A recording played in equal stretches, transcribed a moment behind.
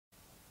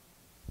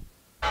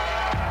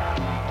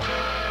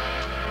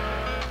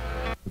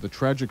the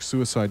tragic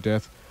suicide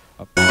death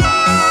of...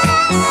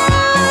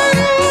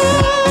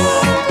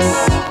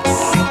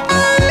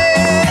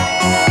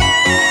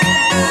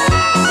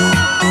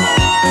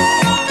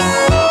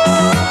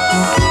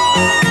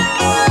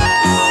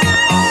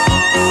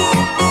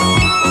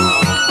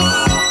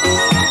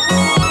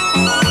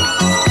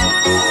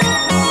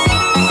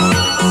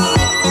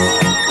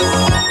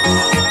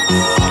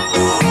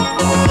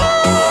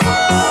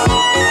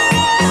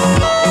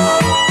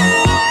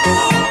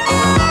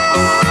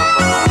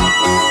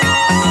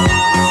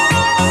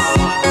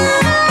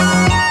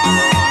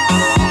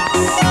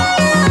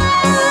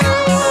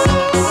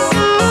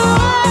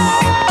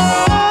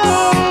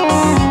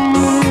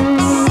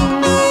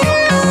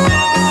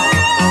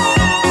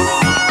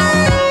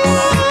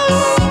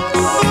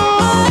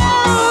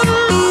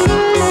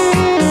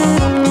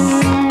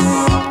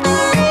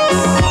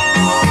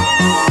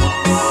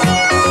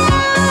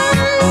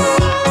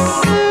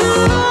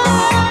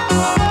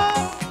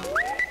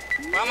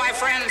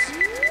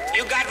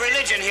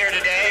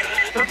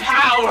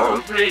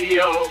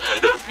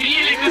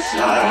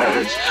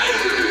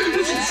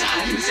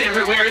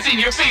 In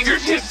your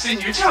fingertips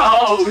and your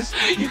toes,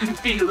 you can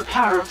feel the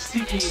power of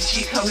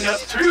CKUT coming up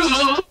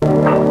through.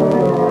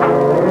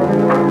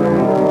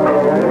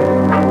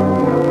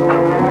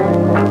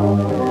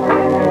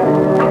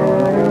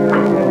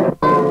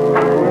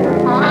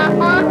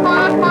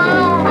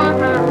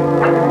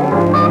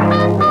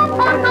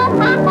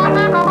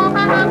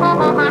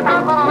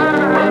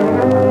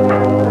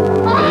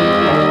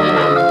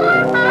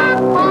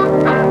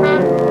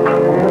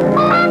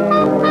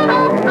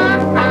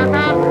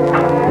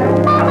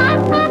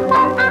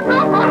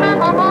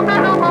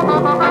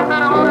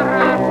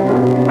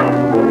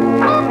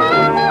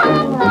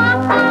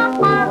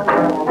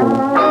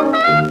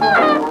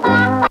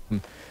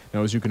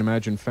 Now, as you can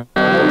imagine,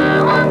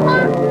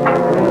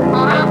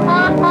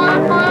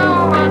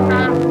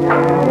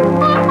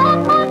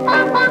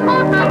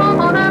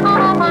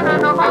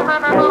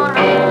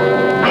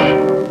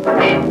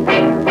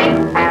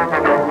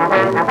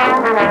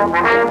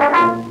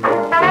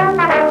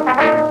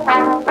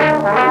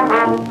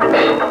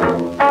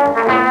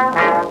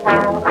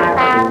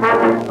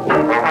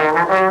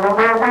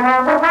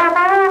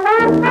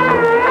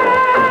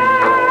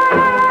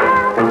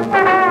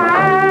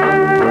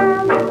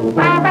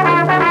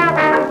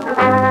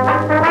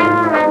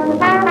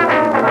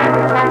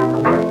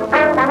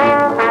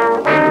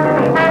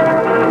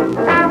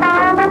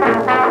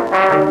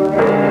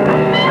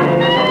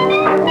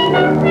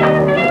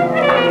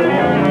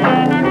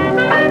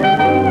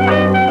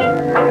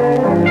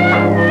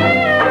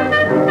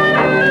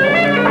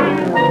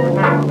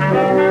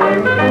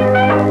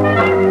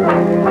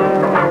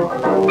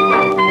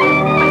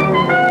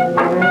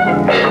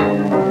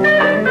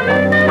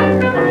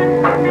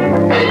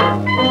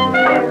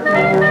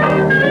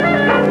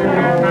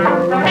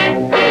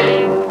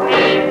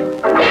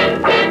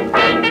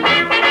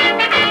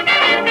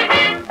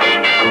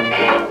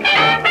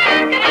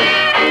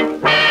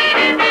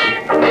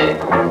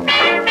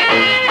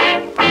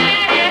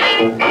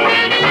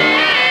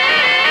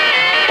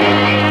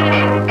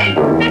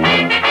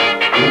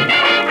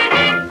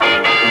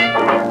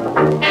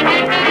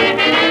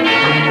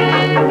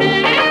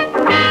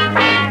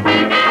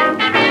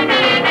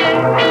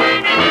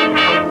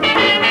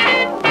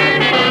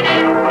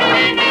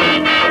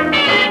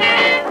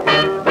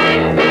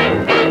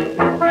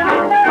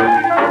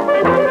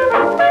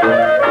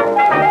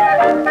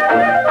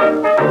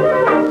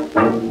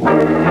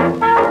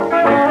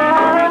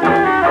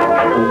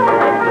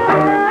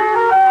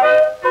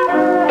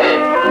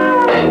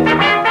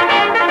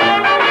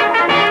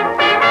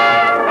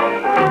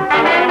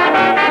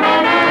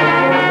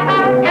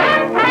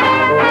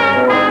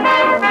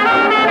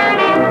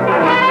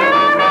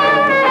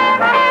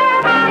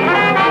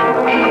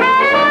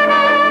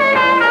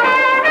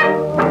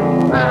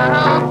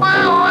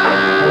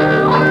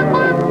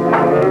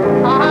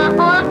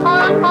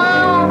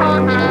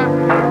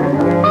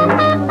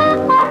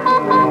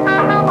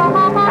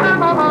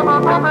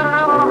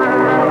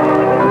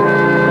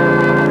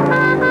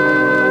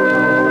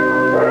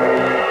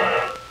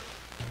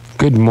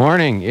 Good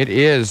morning. It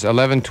is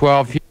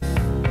 11:12.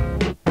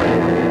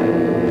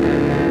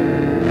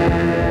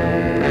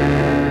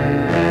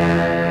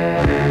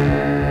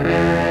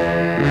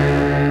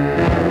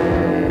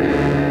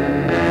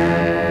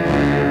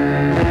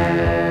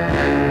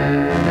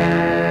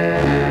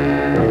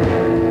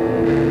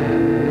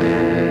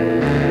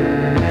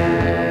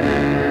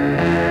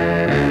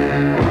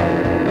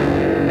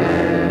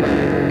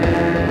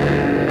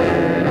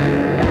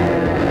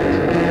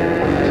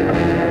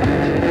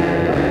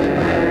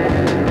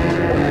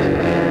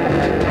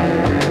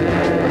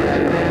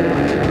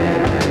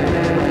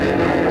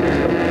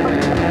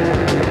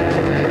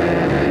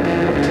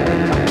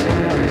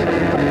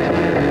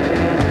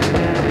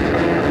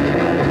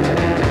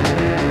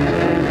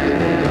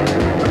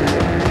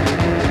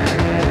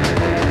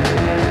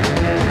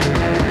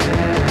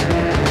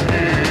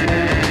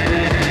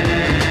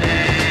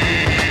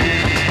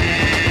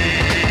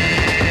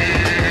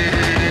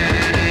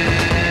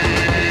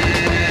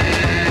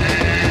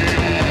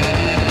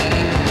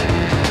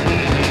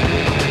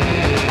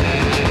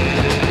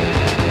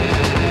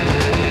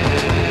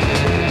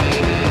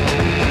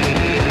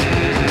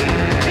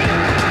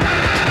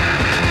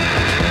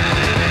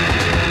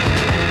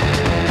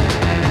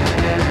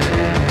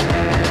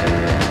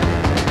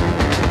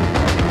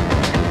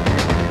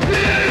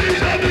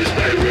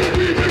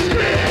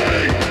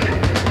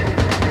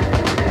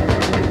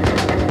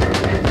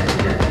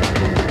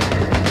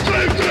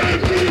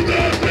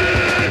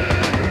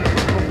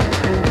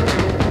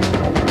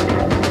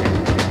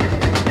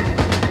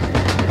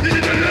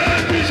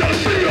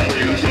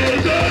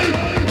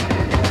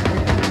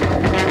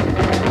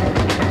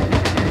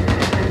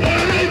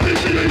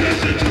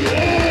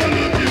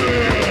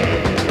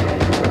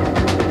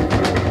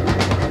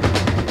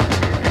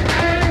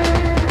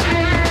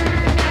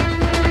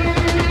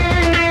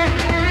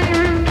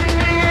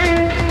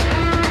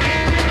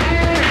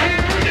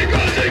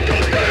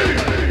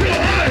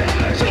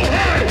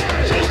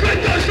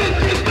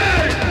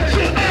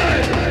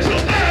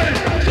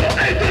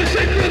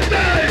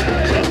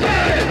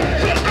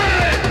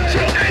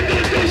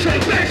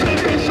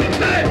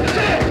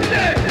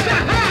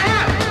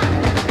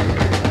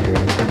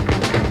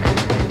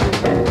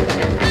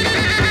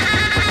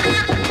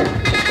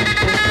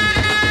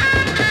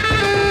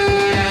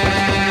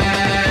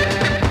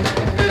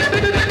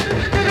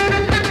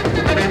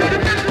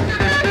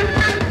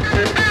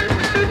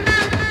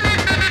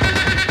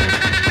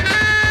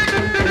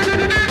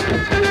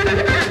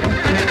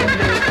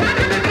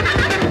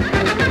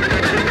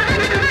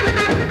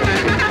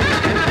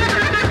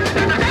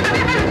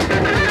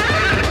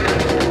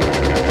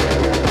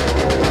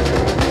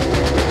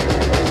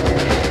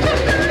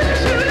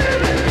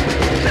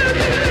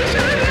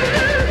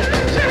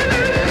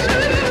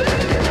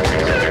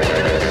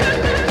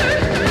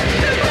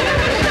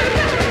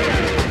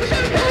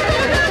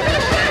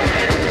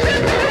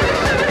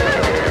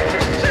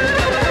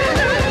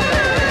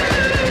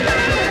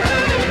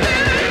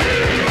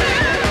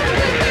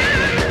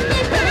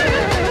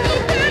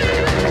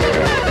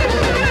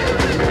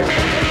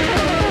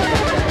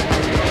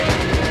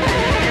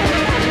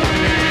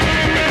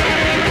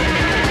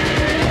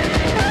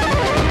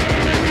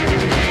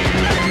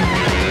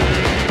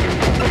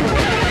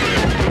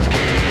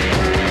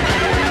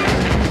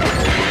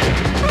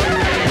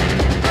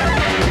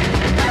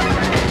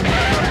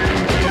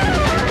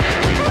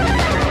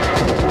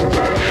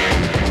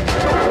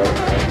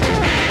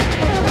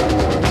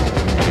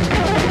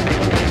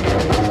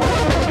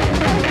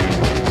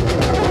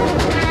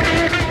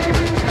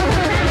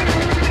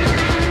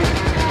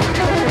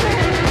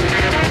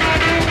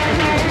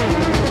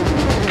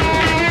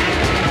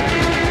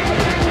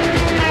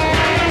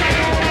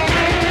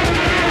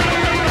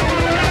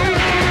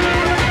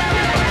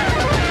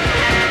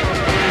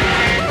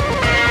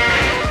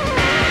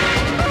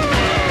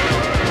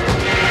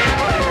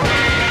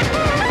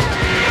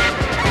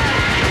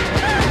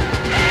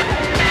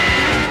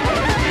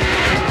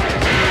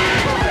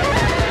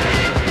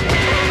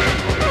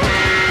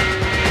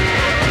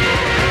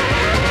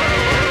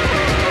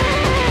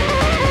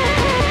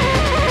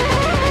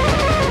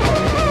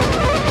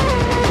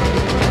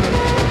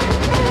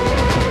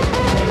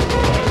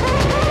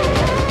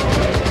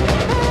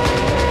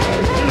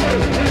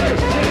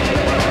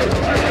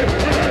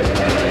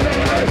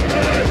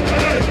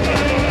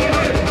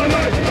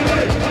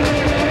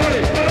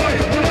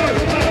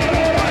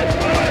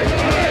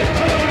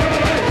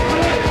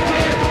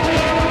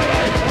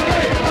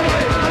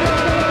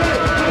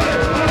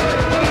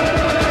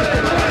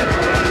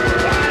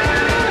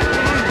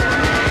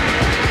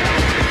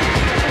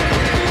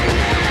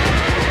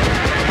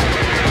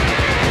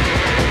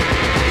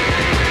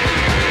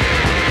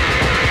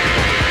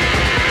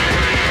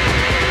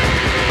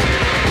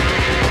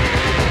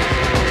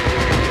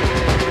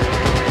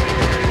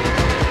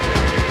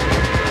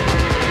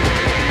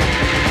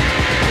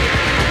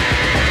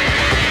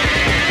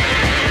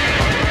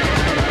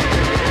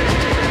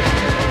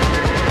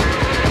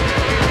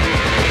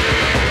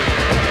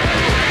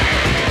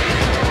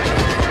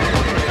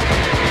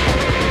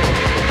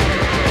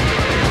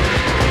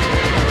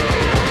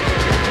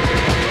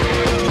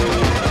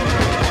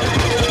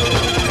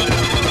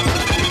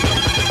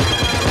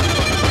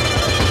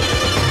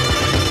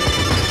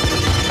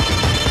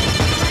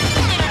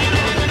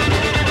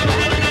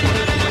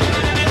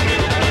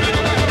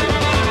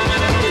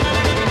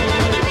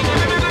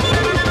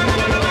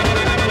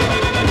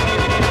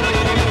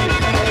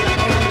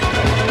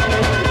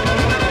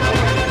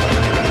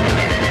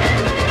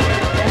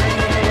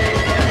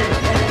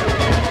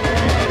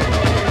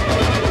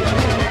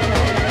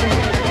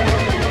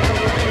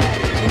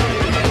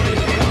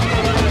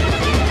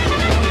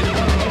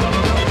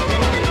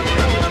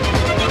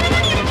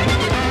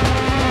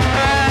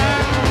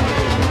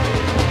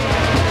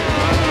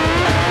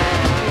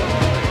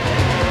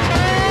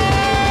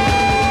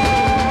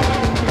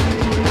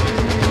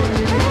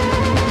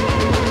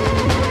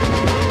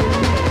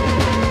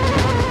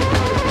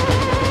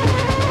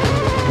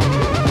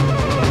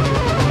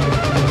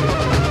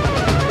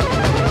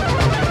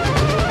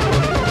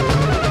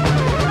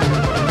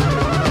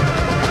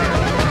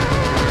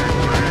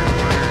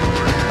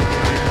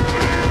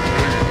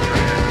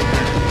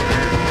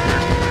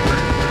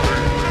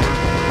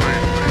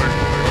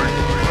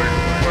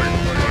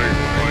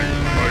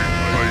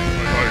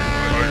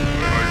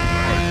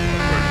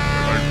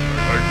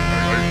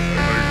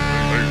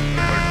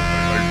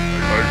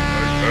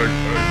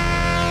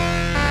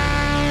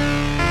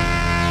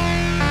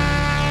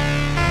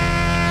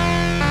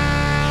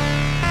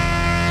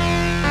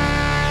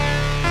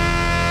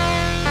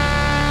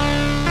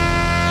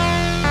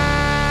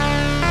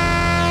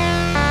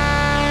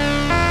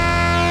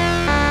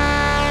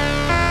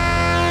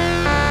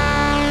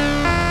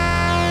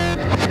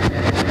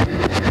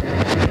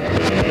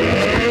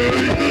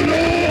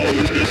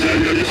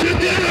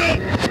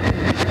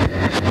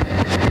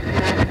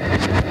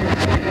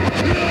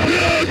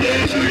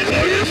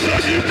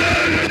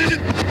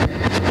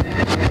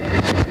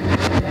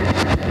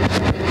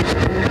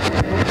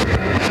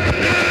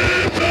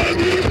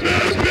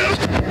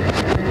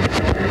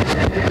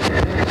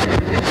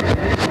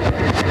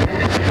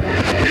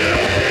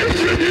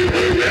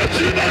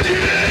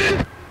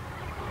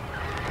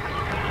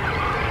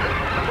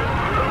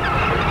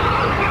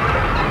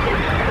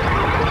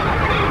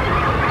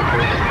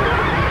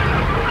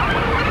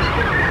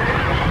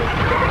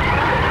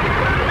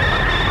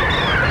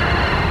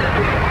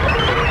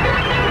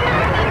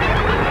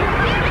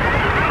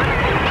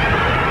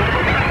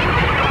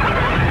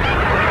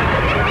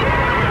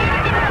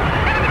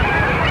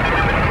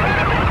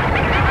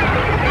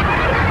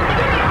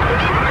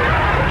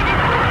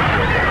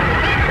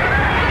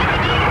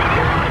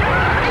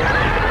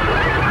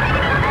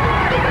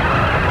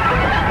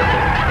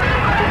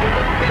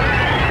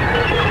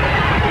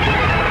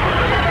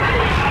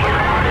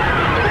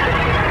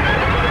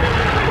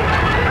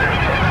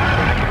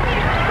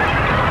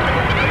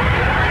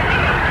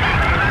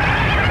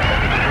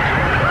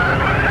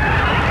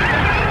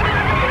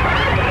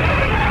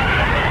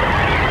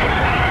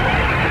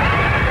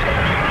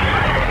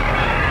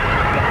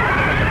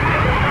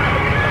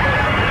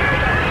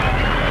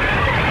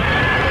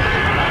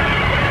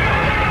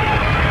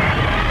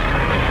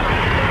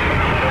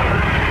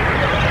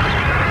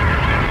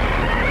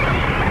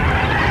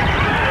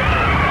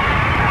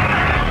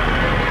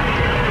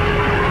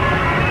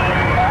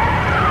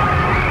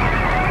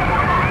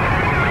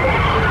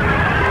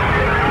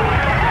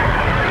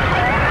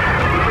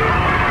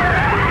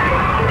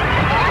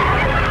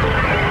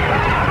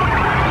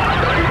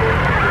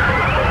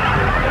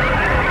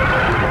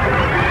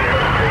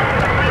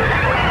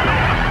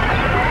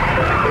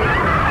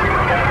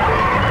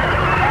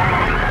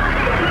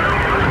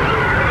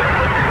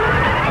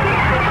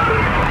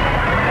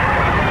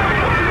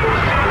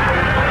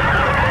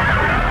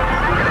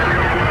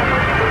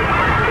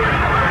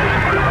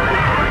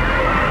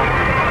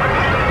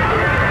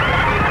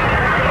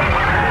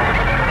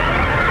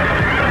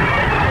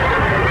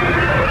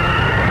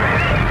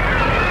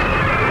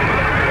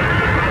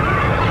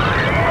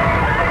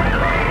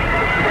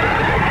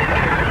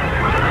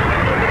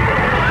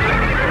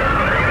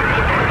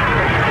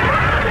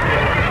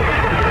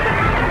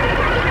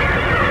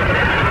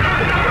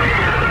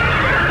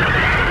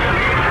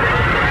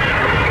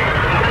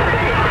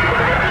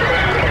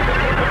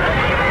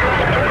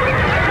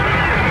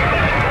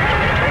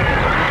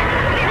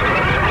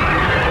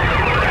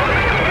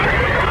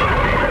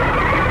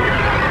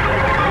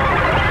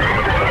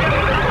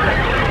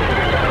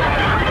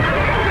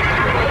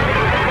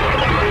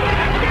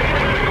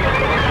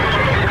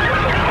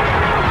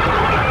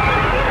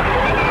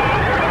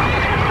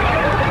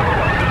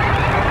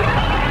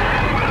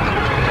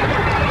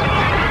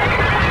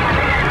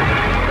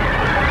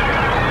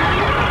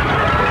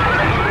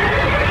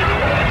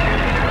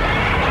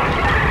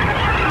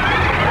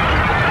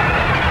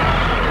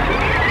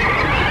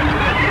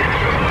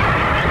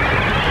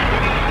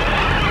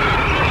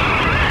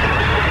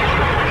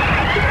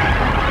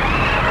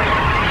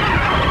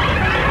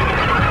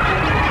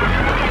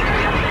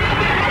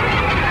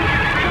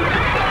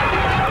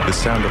 The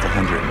sound of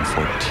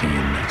 114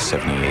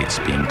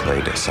 78s being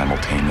played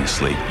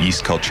simultaneously.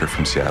 Yeast Culture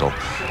from Seattle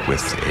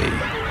with a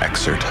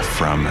excerpt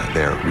from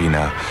their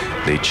Rena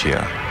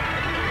Lechia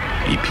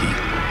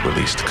EP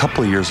released a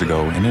couple of years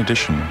ago, in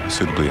addition,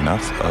 suitably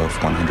enough, of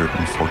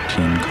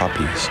 114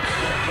 copies.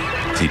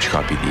 With each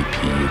copy of the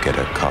EP, you get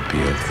a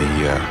copy of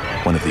the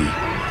one of the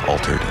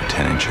altered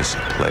 10 inches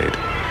played.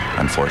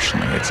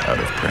 Unfortunately, it's out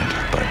of print,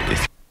 but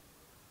if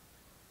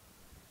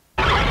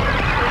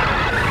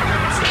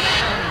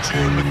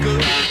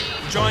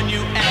join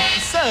you at the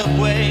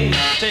subway,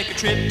 take a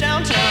trip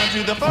downtown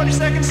to the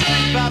 42nd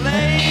Street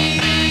Ballet.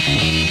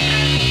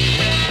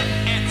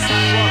 At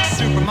Sidewalk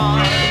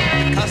Supermart,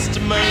 the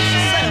customers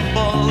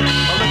assemble.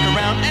 I'll look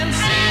around and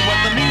see what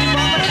the meeting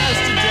moment has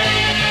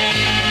today,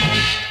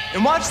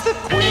 and watch the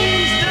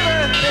queens do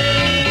their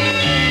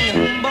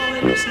thing. Ball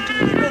and listen to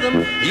the rhythm.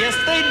 Yes,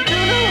 they do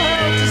know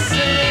how to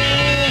sing.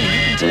 You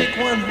can take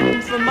one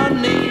home for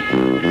money.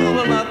 Who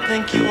will not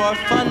think you are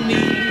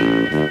funny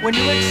when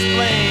you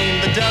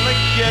explain the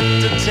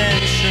delicate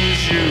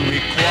attentions you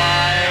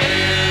require?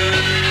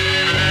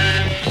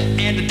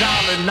 And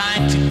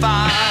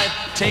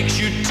 $1.95 takes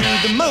you to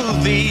the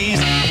movies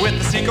with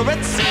the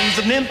secret sins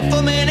of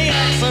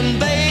nymphomaniacs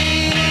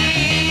unveiled.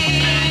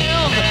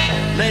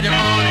 Later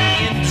on,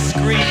 an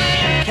indiscreet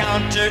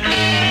encounter in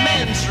the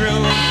men's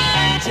room.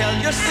 You tell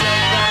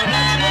yourself our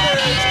natural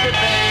urge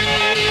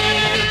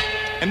prevails.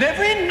 And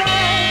every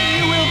night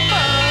you will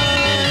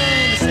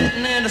find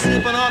sitting and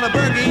sipping on a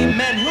burgie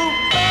men who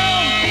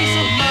found peace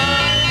of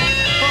mind.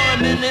 For a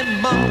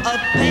minimum of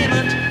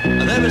payment,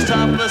 there is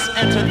topless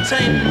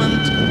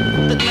entertainment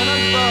that none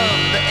above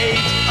the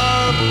age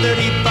of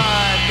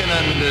 35 can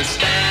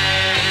understand.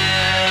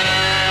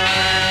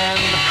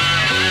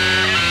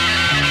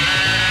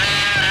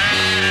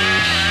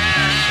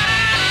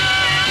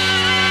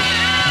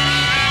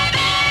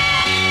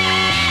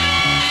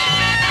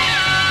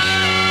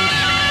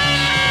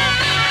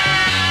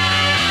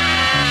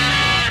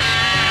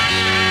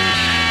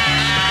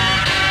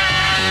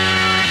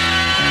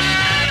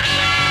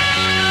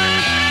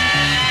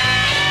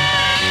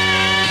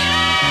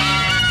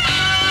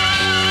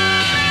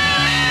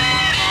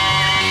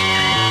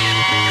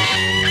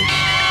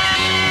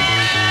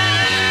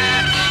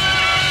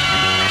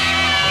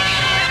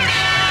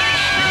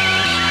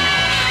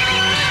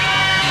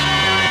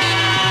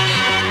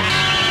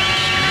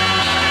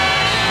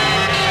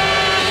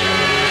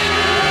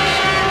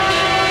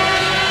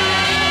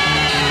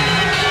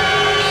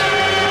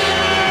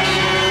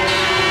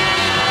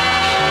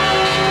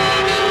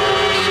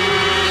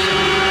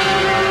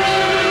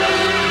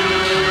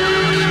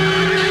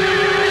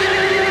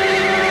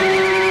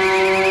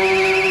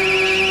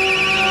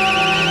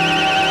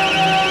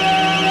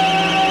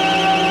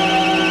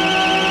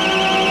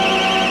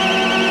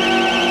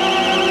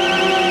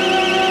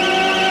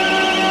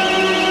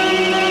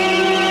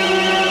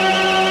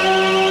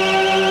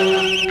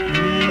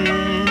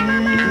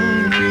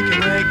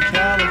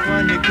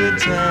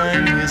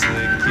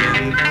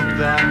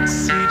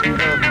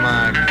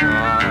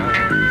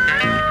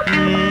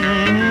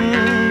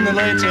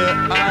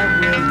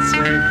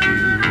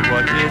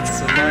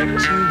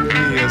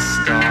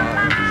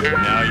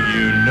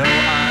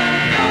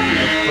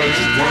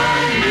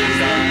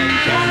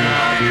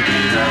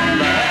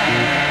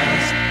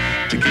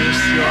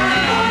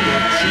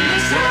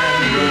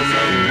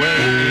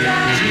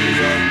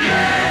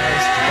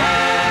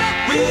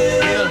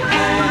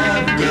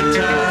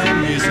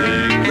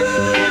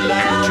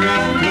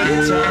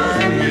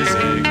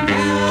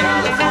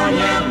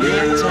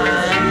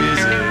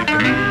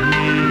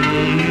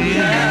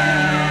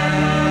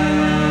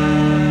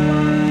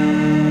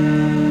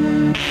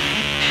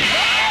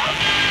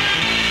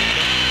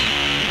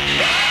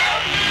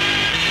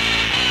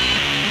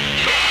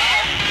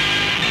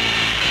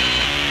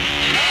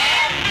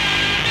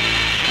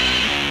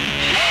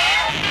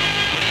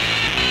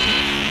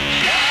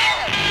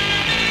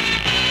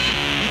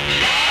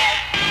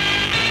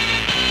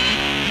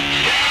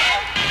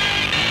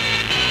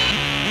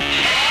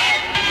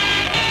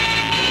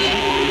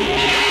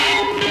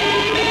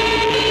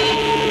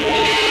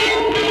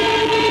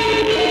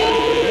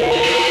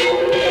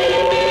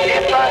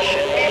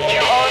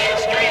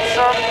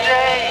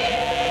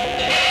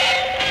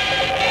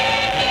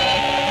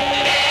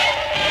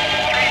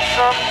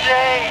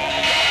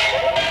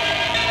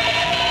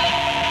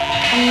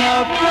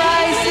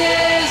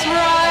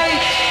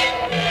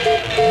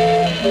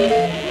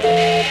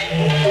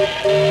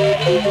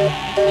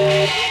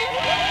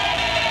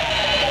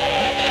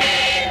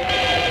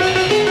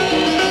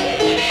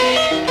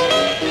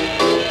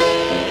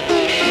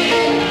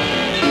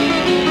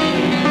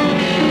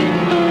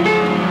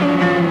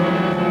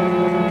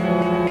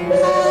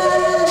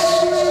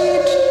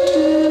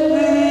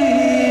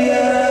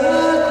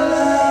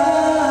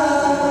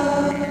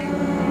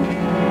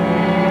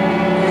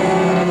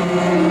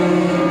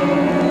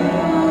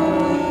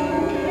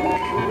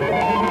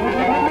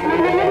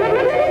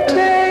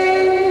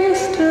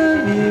 Taste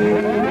of you.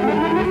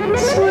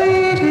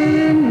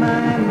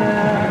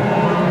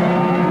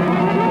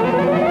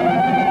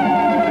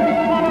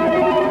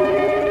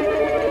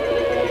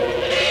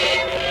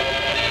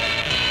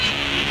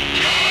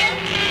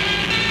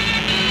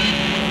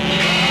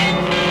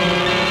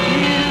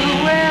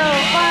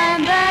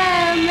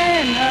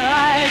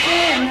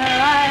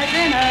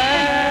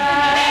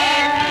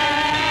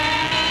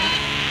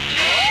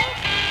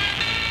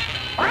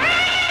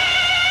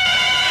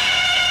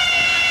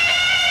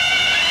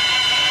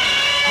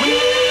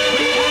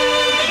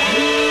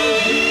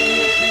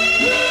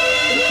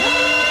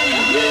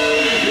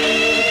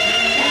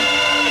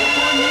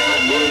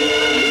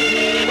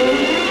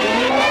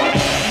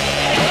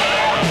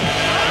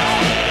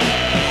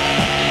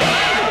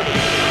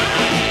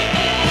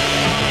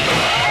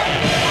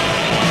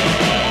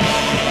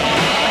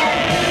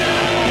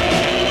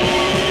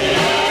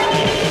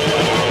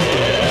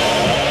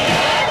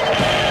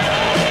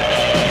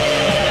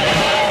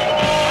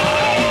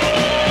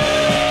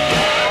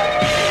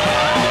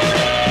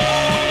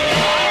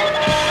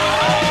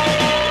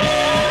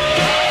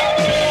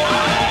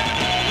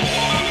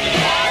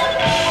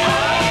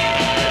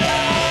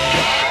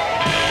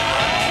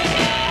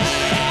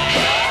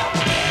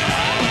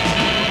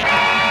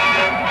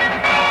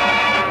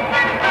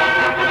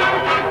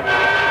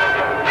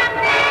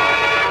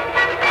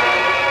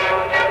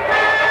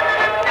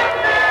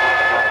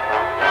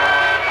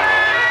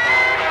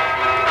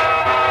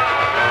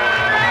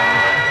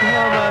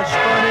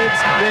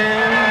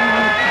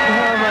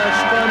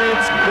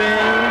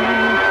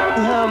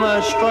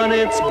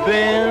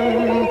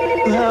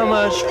 been, how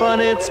much fun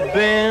it's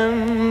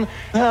been,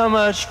 how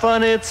much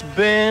fun it's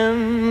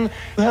been,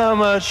 how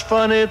much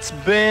fun it's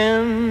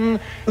been,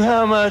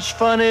 how much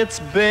fun it's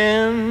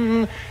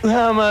been,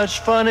 how much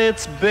fun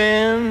it's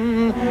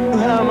been,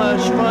 how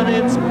much fun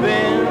it's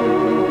been,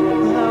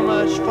 how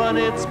much fun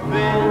it's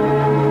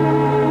been.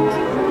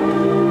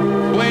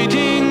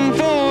 Waiting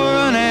for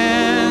an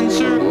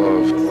answer.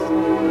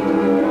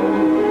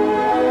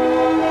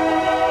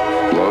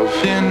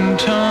 Love in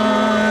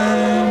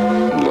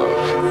time.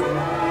 Love.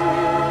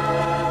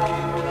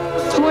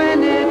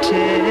 When it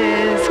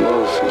is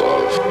Love,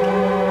 love.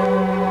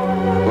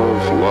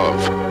 Love,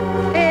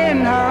 love.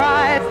 in her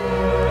eyes,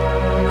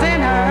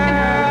 in her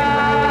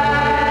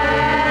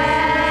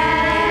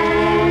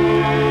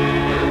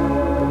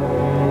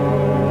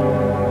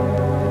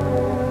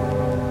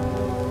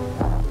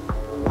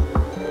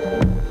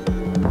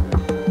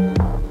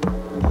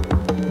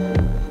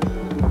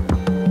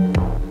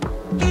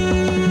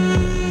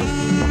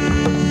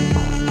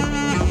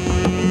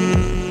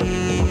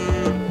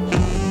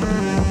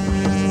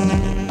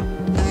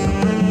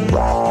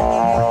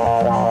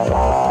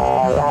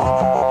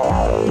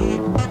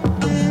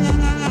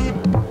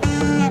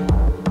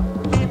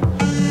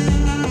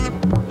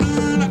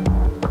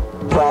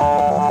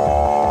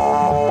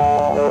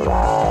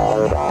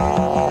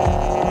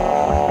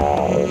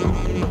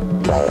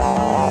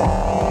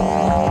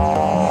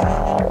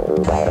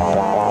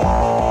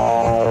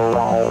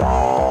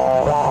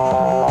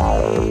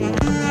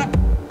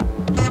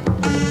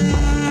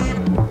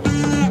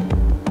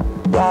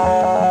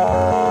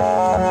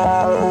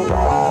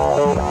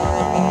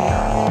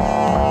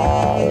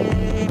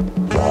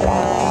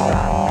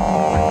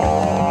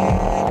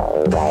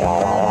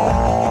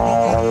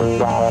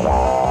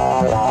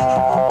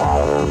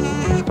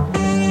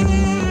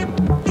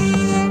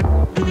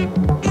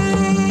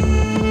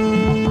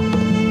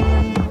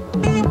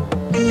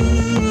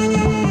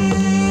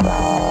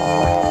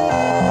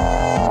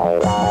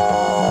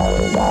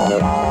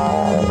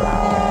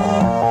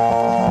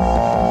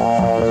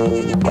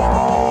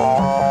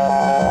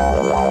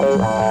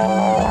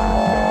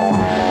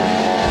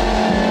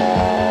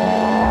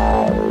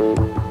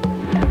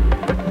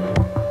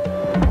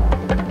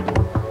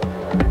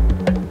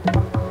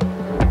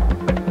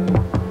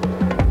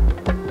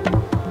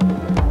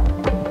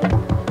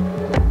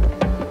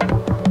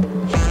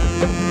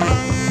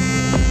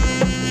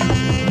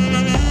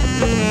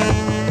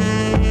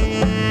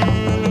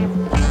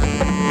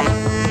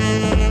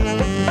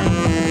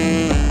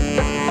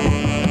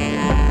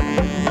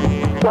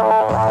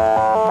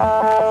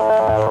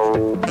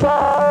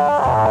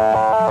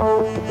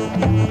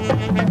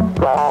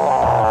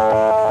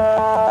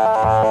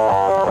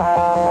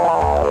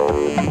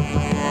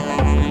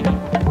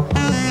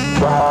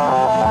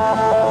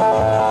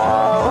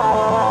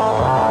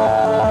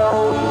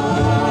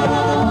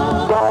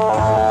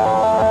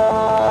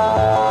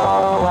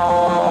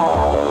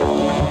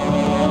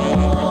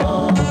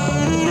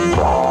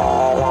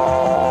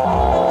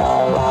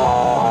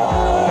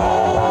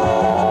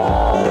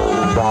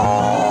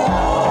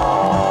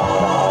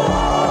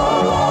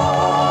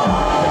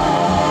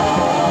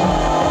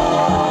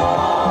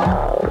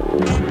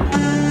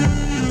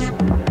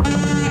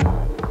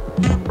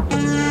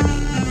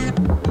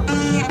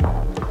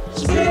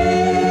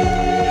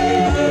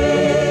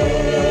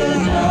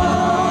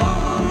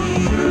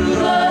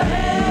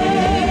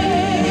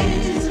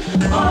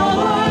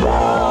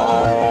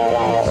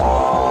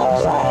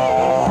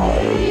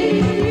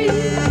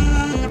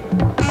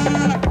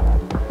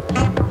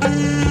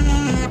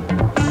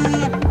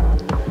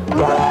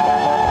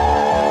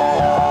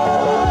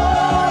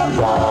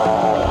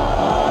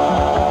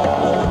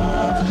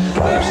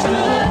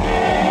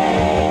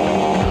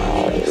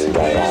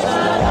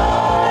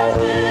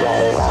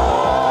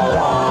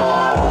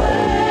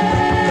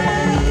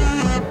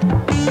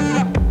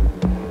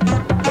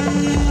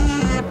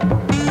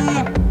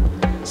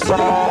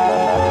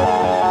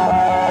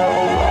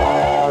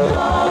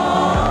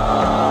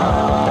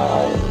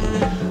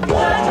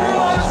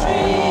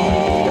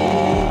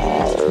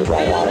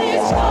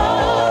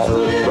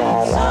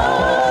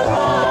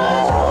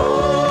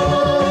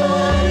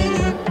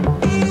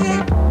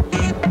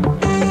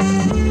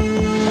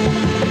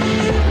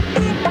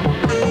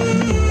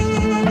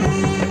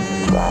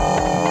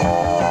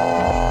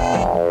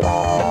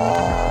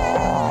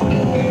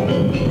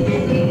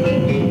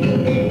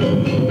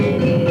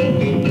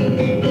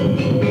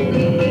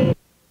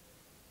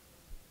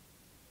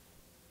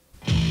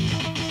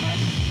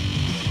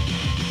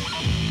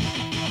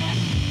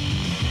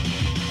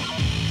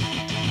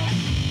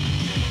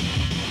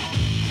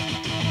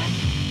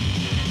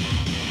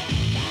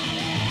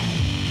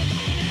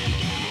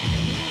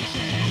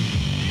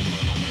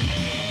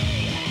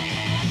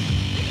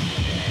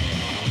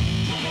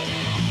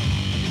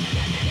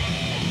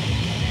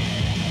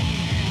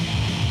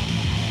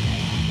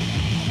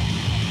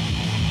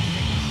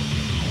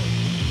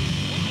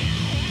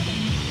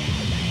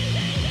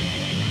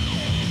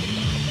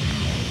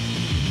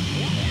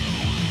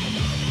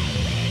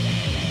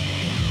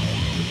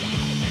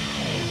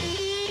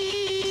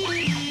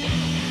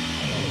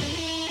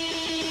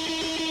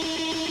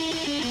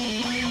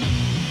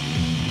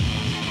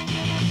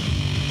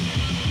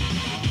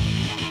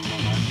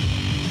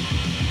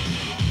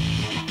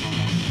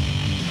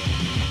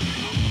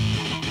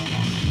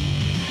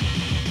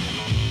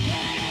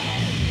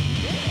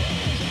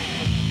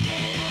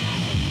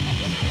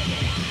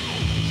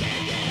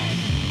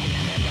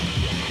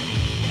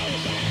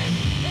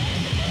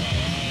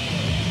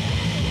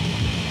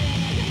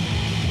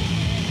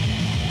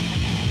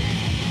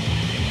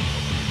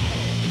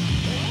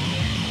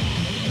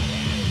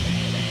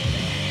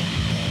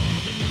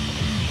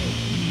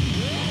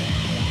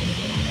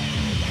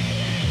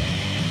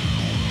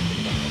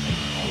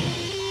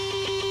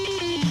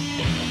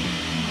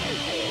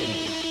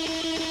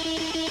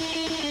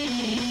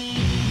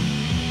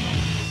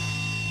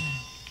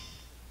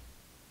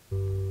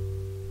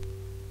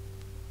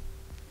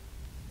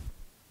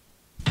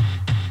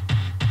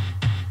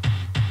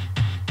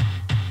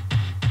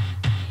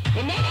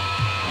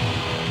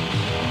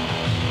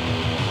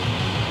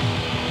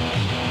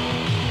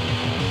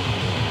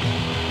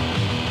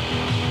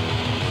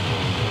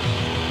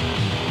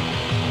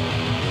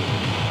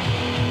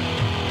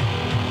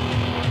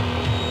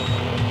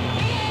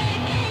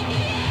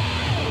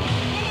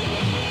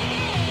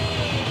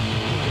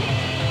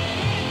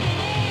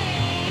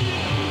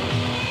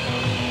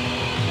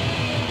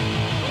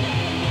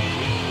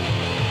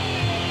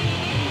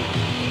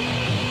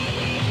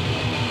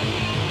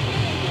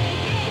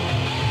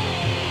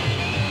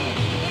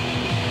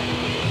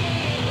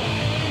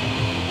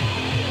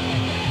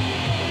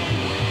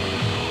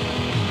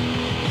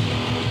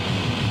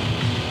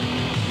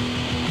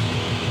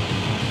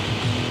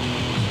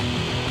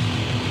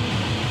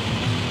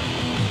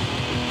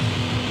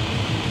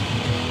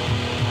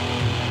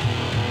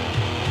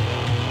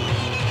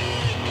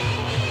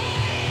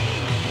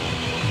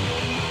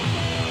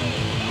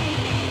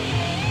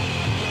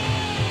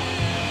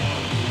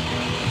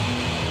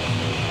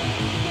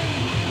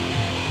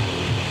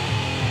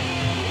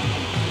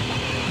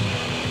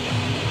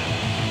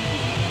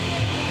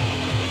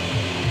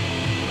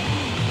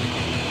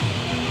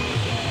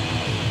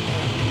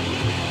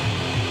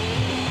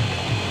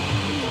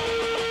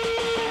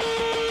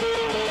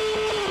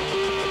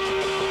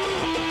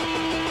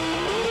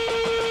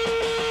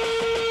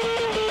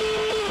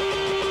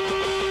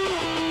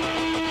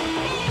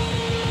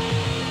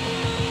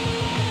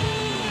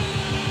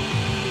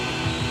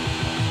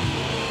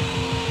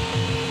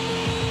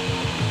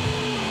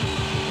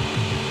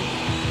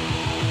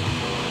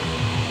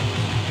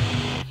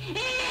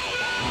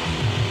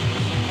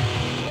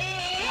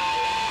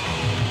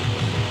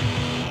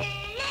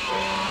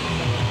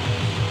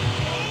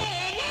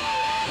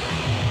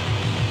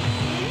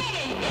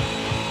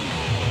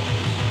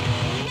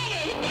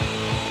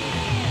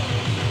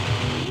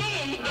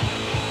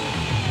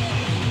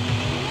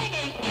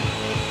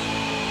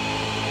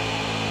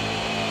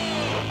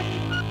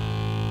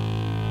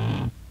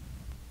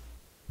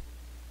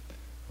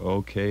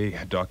Okay,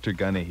 Dr.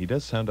 Gunny, he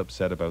does sound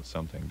upset about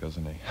something,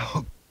 doesn't he?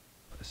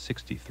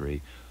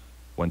 63,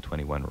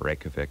 121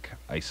 Reykjavik,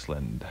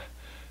 Iceland.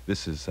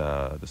 This is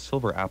the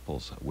Silver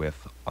Apples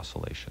with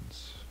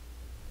Oscillations.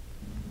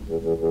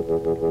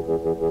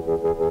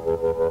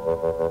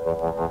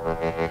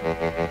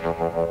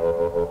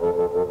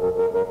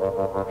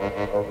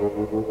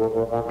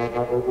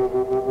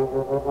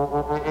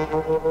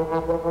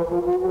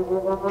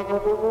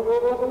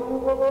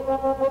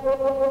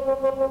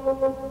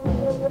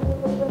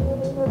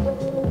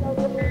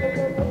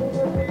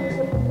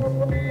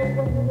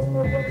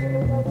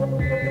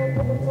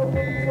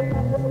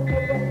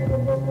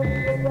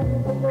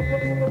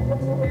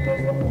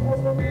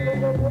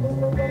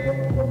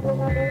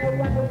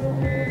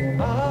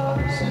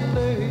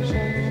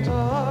 Oscillations,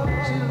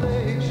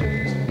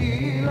 oscillations,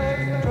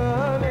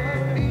 electronic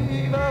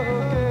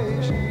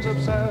evocations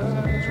of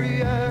sounds,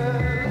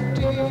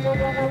 reality.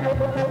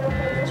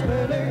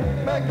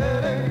 Spinning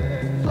magnetic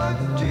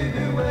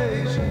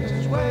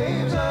fluctuations,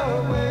 waves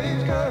are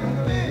waves,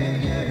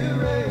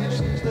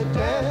 configurations, the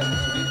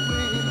dance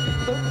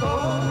between the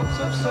folds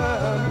of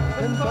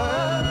sound and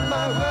find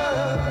my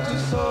way to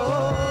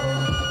soul.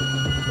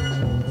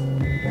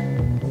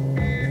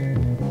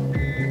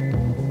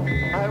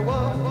 I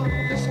walk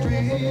the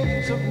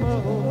streets of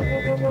Mo,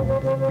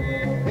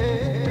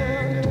 head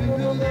down to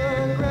the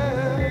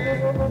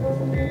ground,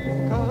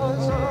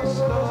 'cause our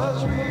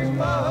stars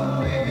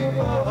revolve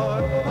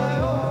before my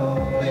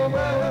only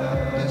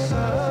world is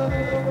sound.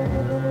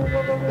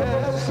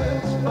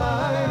 Essence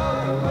by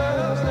all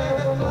worlds that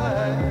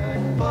fly,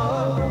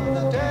 fall from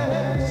the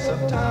dance of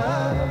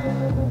time.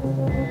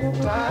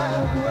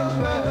 Time will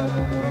run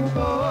from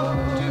pole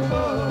to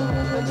pole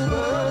and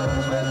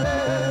spurs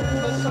within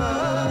the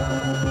sun.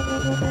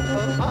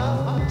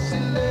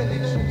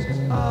 Oscillations,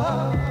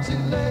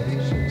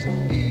 oscillations,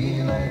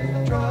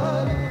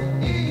 electronic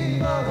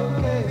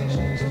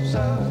evocations of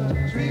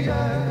sounds,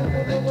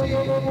 reality.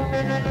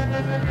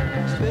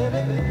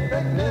 Spinning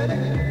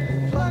magnetic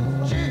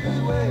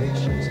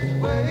fluctuations,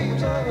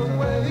 waves on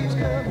waves,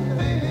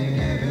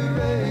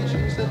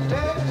 configurations, the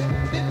dance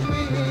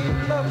between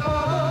the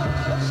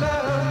parts of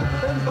sound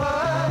and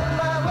find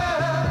my way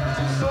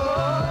to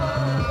soul.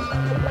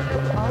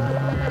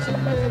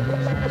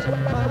 Oscillations,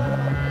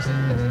 oscillations,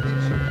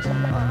 oscillations,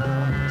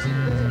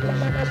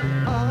 oscillations,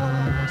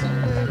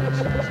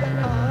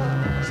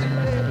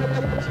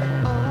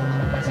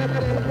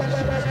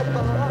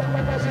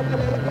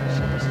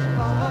 oscillations,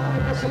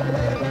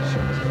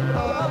 oscillations,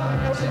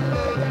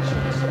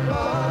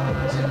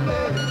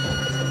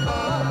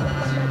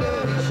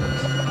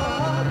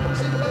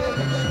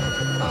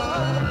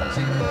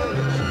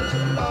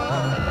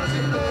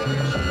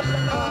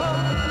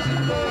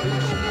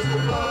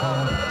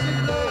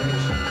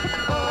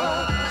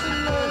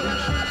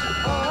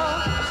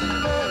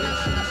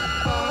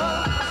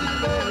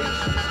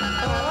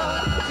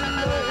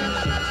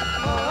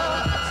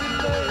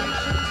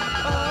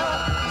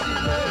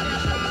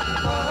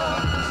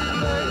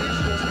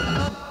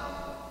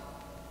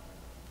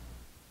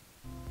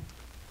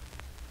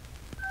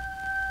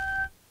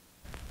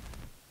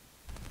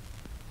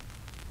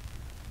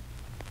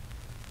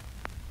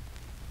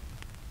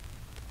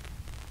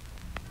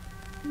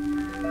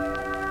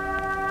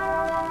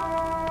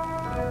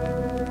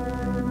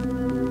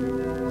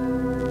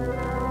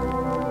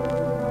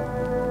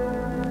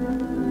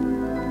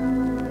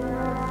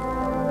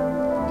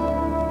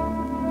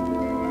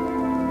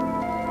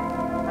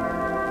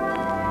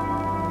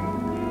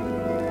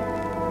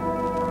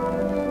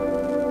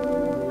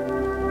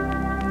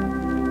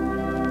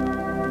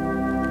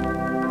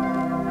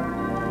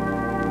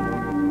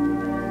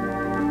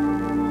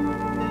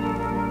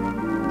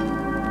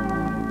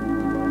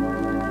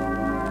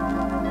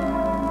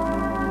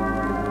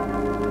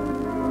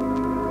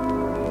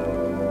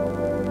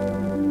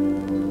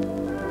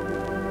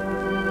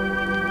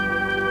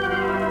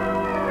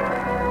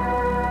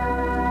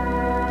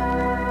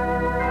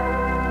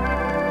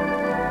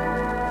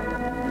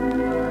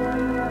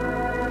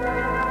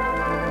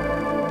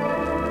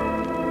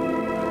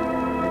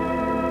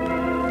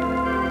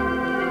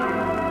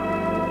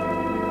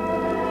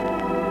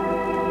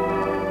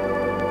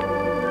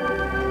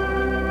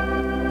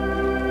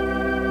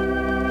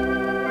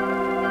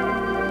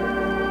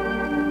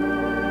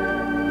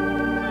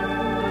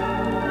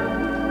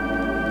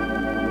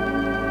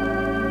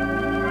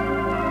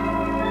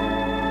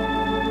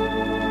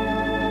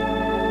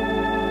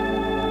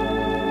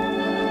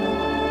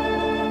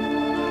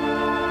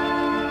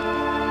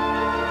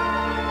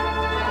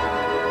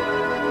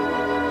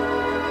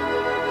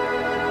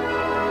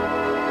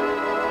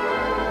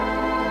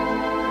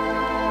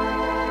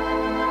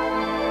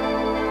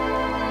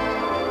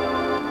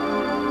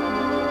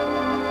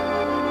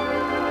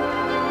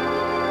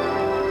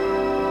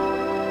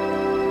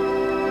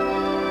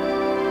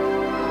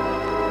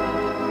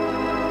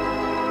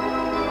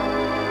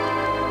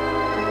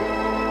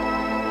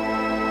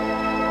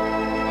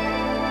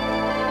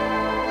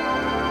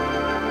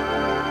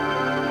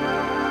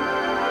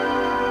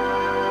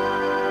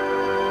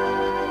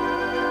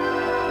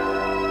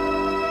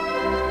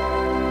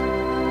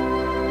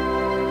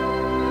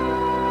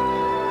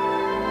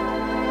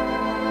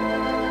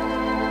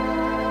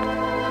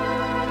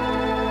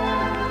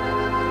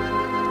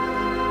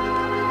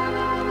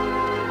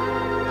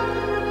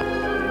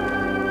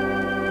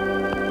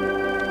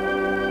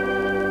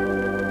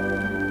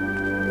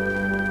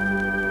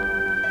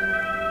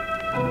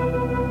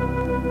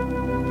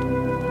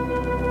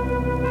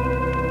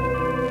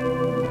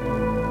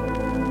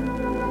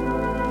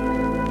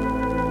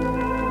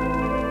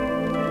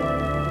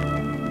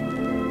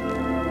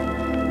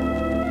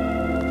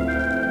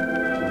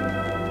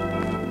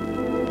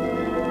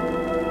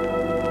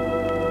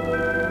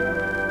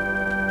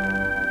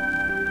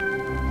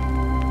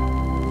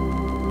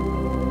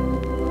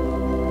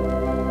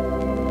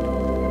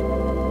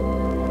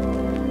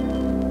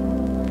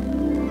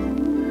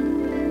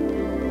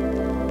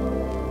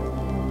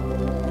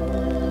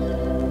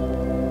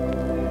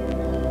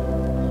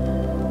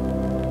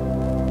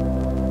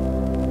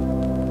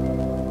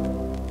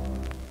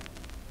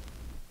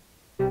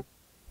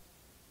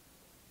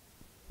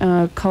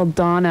 called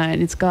Donna,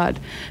 and it's got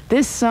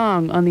this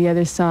song on the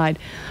other side,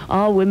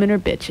 All Women Are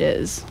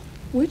Bitches.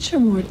 Which are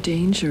more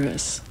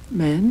dangerous,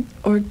 men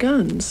or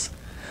guns?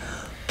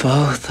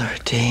 Both are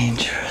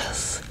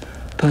dangerous,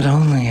 but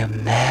only a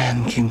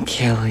man can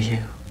kill you.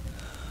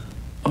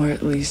 Or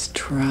at least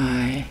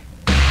try.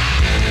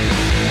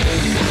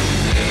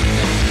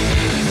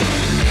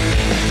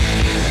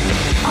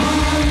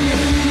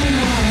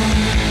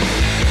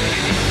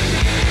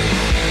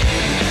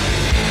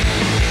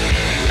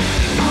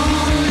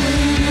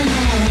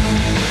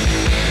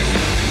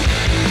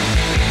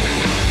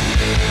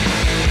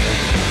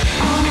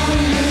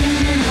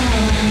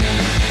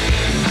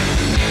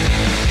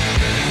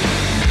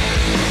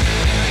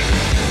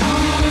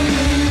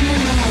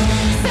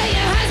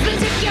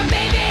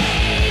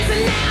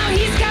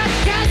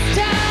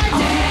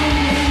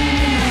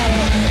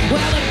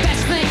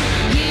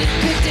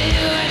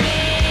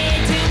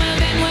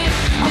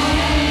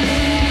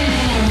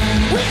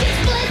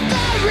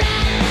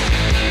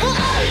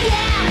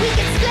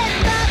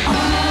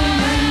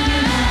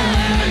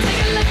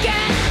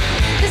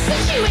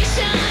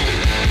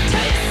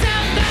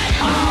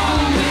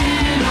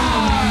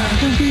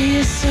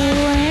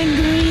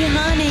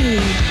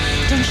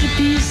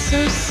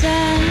 So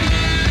sad.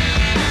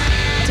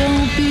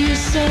 Don't be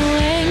so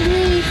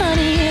angry,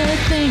 honey.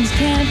 Things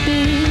can't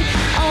be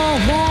all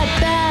that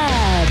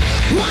bad.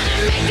 Wanna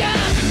make a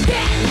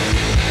bet?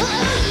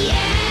 Oh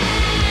yeah.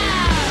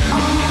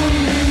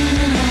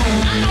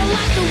 I don't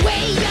like the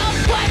way your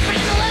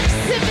boyfriend looks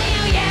to me.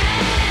 Oh yeah.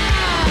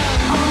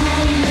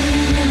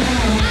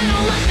 I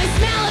don't like the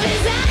smell of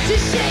his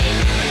aftershave,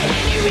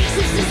 and he reeks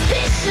of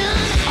suspicion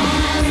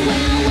as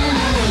well.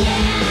 Oh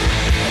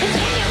yeah. And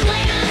can you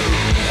blame him?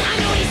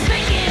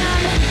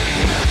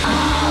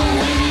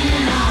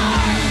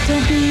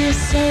 Don't be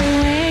so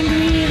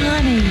angry,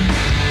 honey.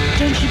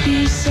 Don't you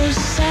be so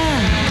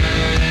sad.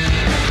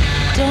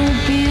 Don't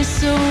be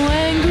so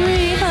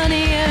angry,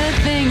 honey.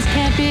 Things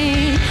can't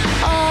be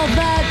all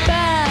that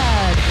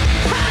bad.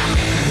 Ha!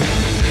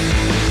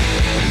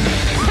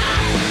 Ha!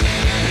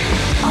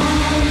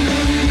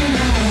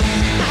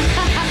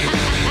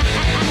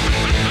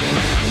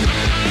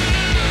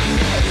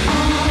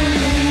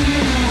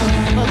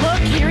 Well,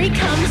 look, here he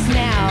comes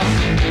now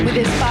with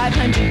his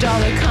 $500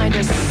 kind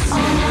of suit.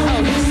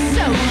 Oh, he's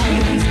so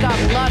cute. He's got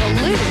a lot of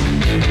loot.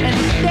 And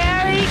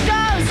there he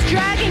goes,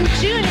 dragging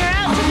Junior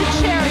out to the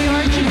cherry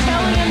orchard,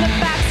 telling him the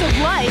facts of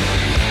life.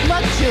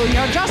 Look,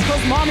 Junior, just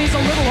because Mommy's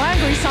a little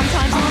angry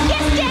sometimes.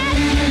 Yes, Dad!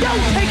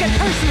 Don't take it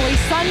personally,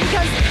 son,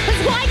 because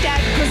that's why, Dad,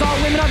 because all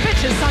women are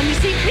bitches, son. You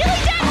see, really,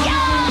 Dad? Yeah,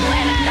 all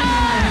women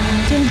are!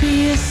 Don't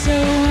be so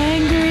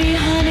angry,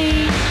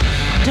 honey.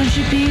 Don't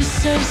you be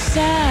so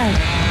sad.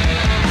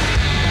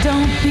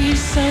 Don't be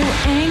so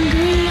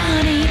angry,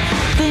 honey.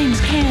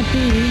 Things can't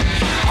be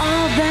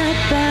all that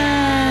bad.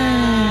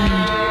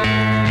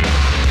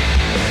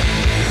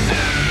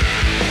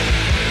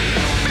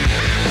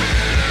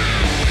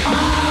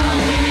 All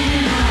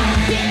women are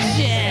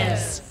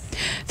bitches.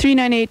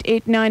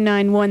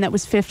 398-8991, that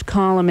was Fifth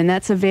Column, and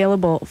that's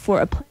available for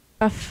a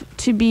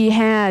to be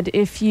had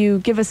if you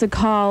give us a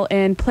call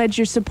and pledge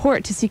your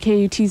support to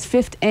CKUT's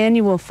 5th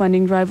annual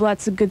funding drive.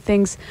 Lots of good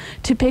things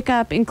to pick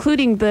up,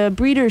 including the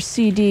Breeders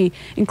CD,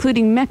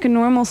 including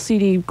Mechanormal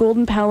CD,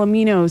 Golden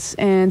Palominos,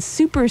 and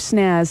Super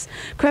Snaz,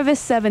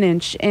 Crevice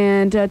 7-inch,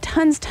 and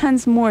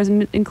tons more,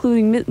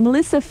 including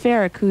Melissa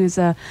Farrick, who is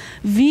a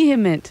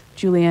vehement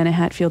Juliana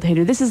Hatfield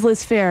hater. This is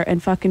Liz Fair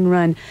and Fucking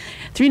Run.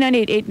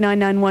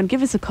 398-8991.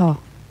 Give us a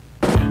call.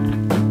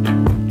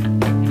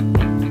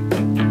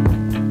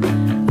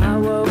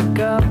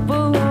 Up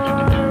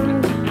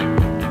alarmed.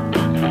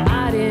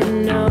 I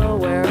didn't know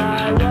where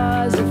I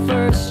was at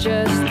first,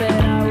 just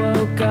that I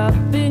woke up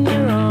in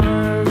your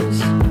arms.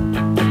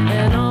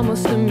 And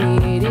almost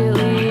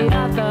immediately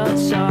I felt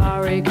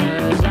sorry,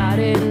 'cause I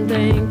didn't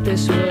think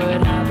this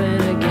would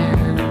happen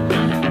again.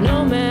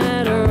 No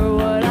matter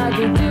what I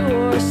could do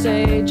or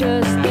say,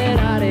 just that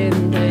I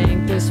didn't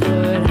think this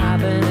would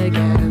happen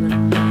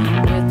again.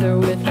 With or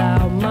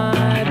without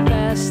my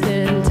best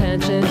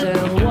intentions,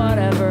 and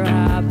whatever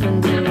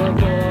happened to a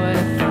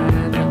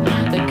boyfriend,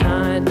 the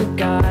kind of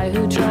guy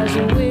who tries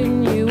to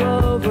win you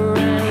over.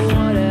 And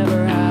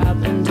whatever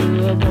happened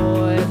to a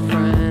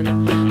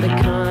boyfriend, the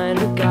kind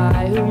of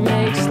guy who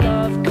makes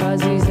love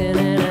 'cause he's in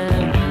it,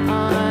 and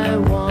I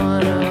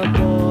want a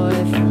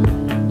boyfriend.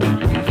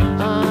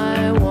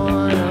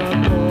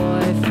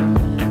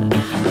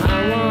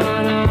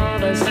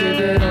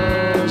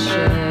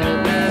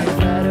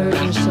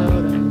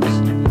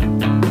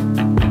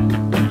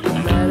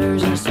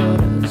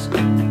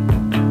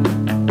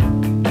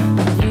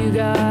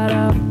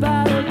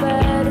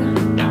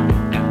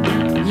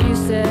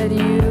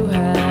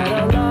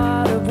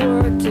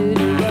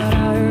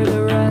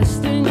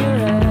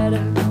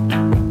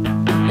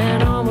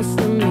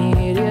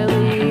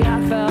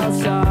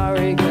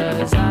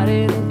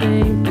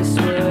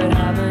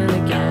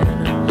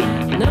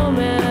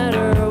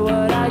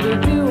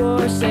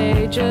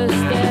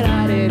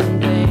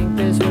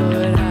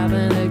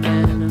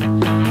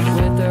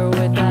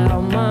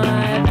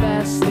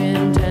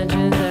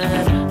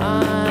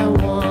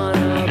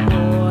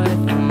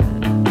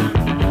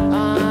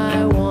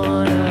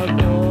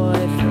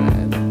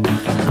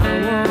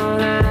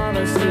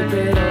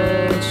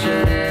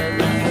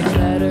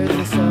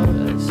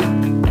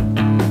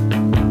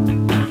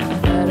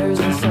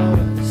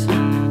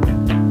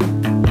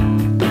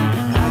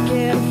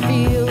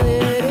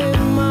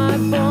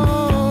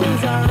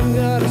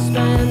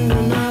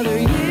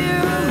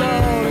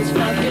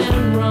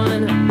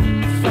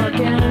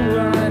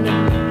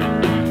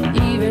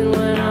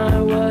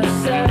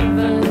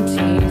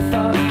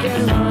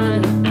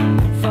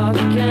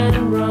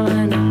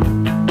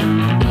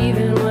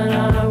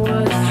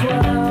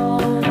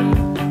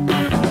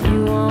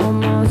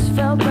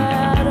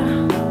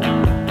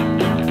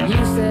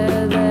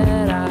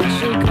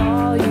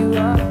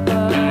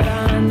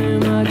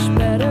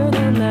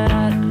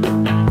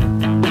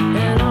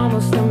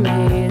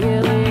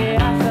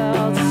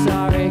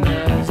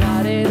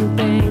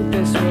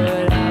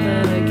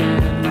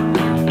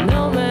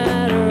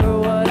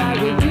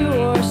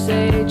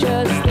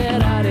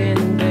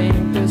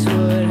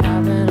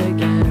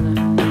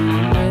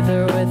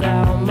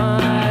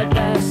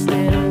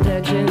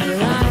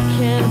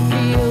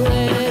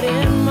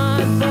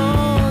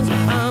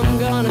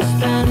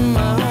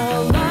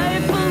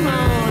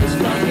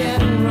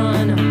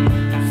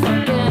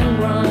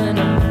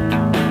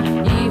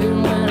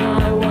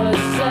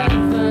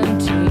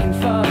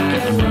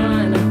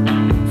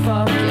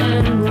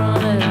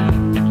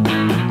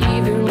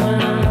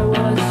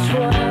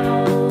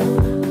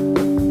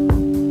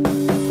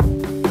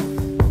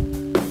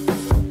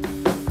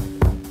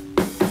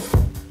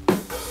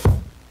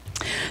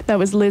 That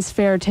was Liz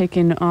Phair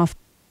taken off.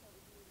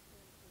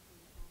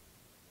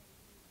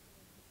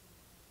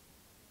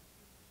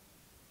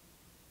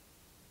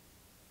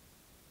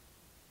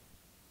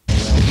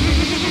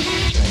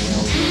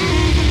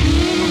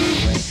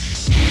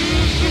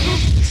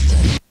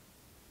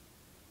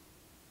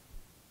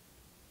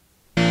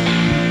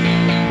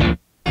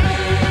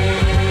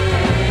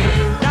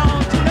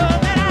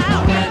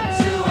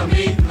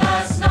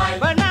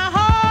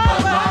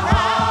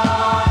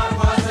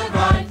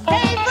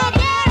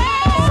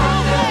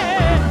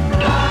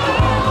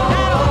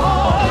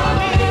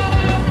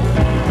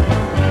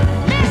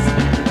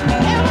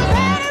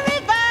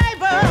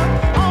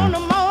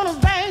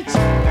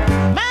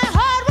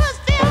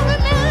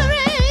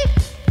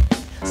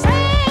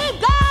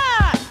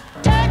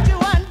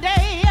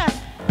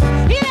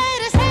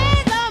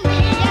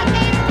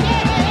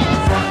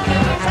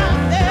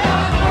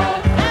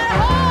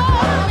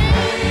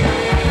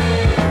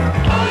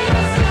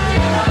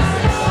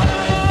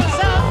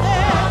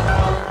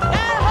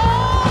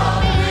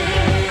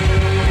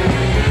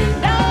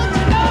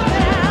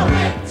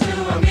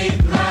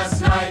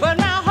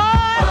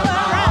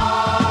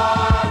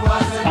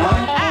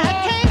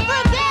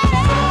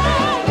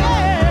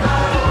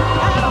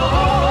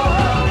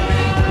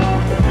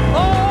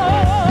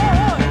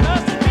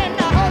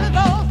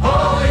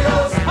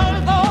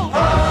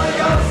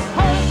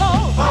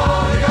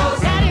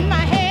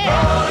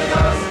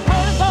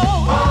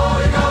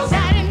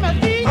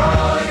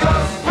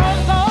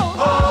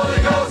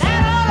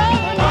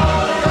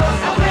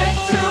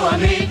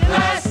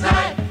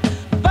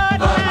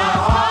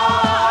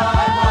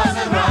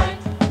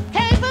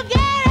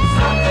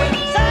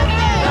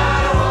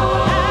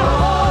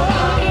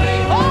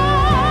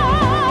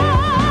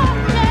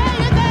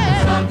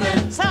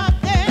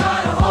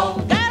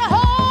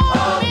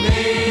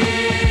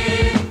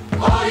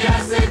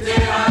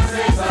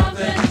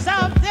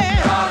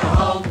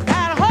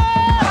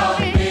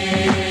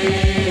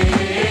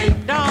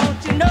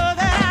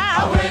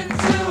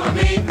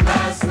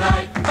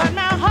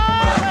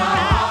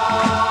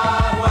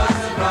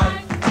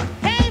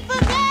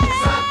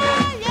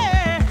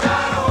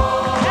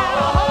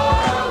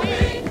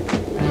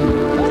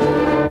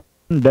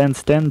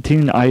 Bandstand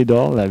Teen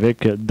Idol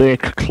avec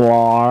Dick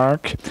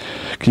Clark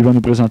qui va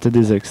nous présenter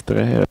des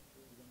extraits.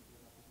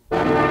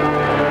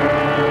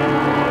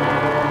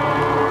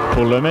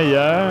 Pour le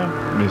meilleur,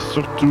 mais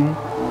surtout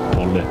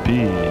pour le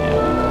pire.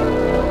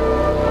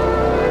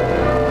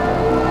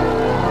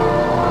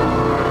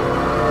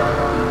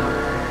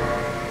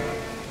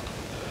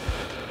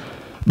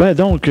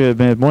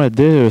 Moi,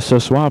 dès ce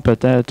soir,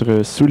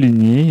 peut-être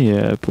souligné,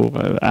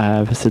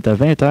 c'est à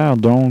 20h,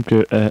 donc...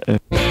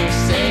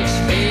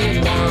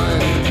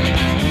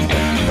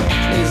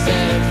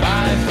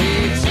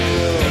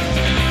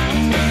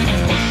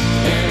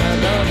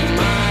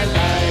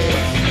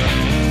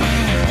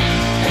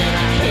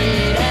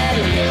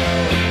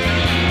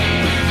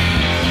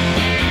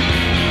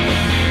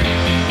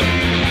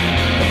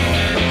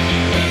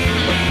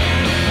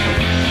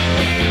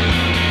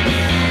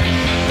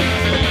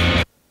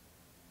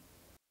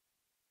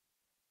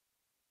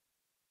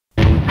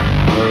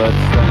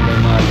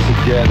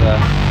 together.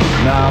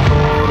 Now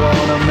hold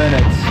on a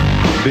minute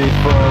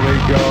before we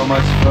go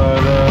much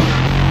further.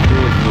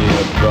 Give me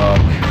a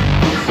buck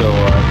so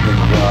I can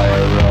buy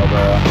a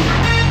rubber.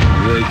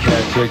 They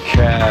catch a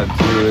cab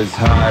to his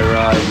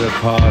high-rise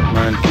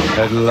apartment.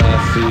 At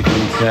last he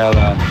can tell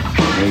her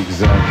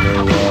exactly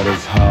what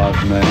his heart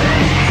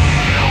meant.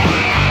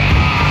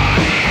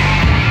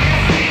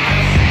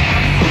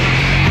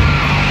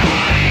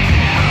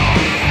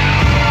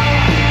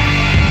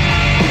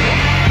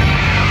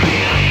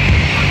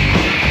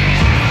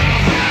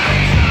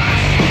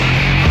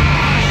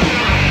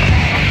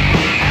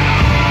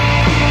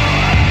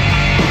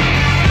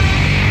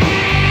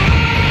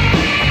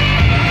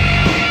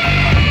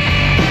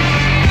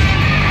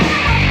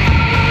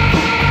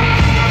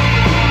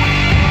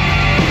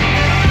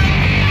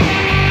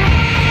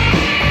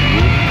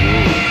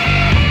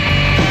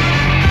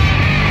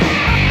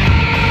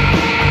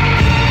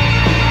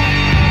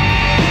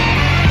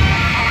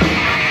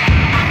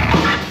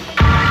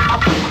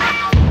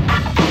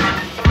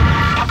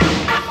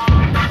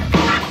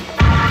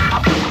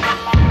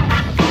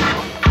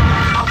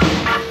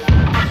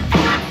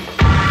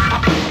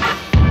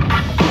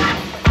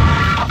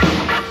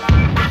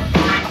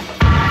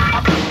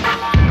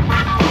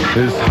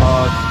 His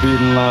heart's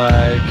beating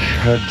like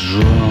a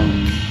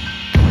drum,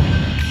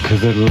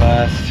 'cause at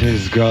last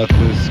he's got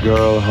this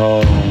girl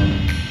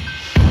home.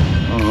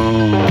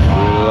 Oh,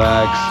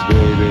 relax,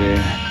 baby,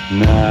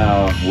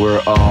 now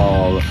we're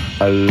all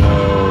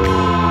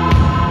alone.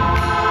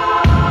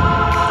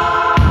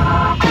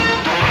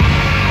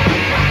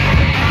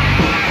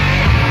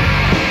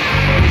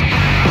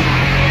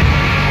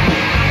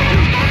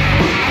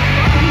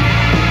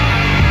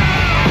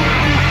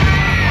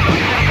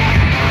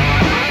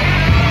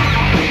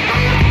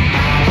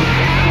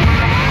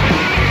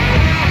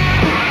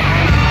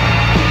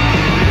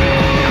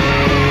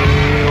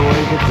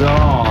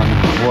 Dawn,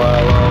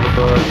 while all the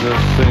birds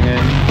are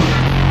singing,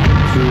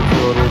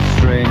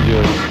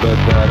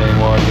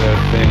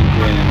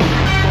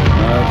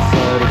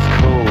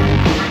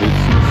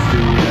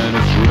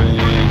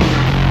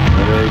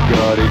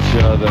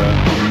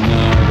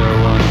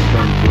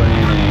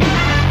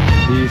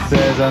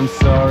 I'm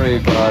sorry,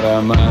 but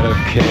I'm out of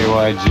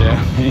KY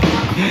jelly.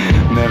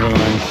 Never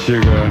mind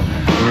sugar,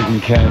 we can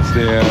catch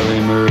the early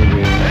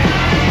movie.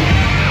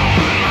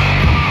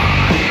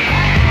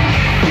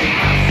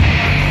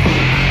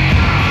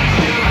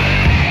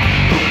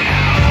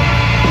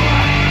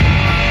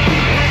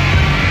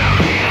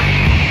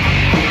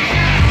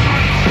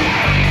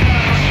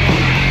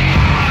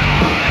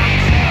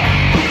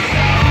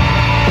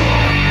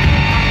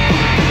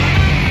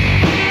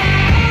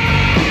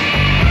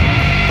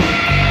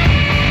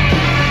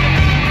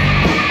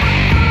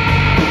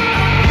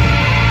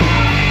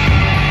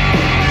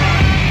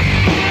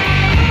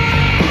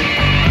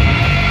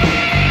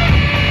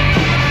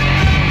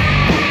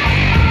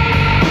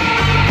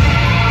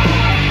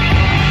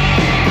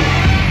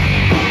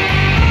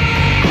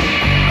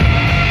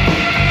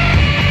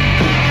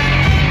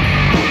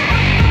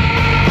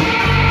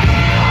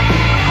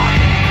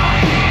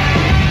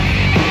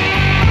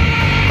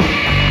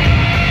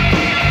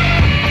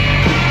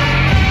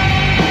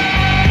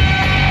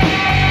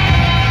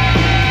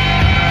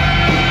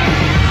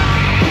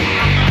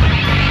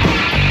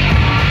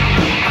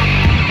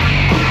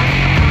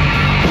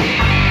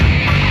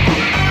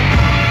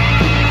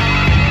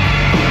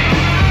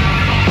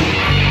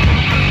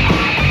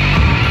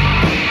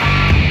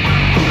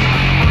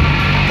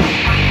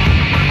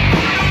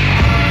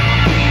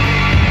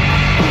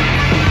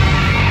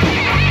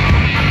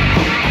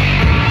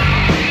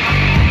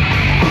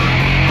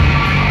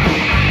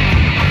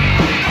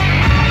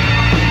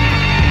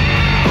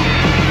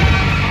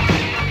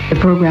 The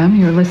program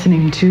you're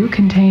listening to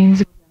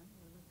contains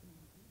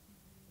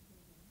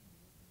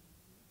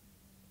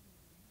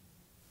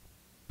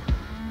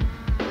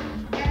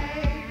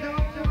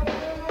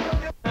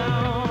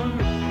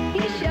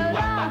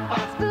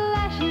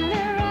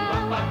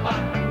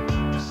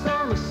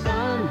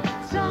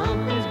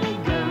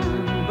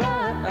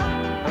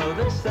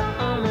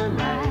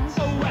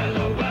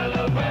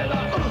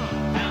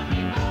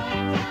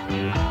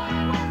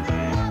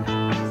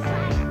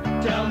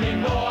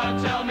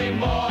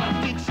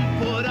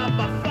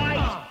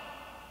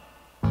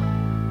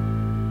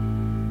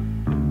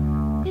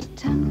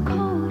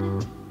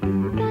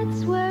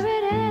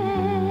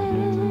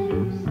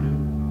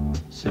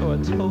So I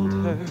told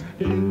her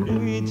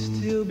we'd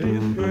still be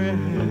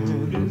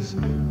friends.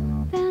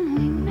 Then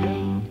we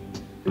made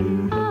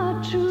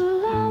our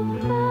true love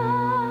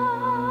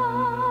vow.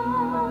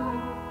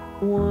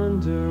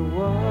 Wonder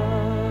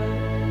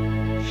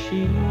what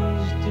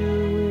she's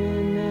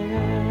doing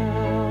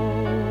now.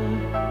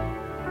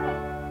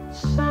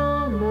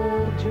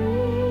 Summer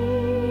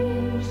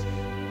dreams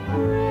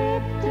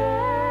ripped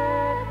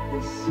at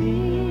the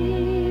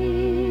seams.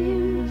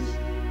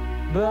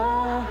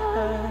 But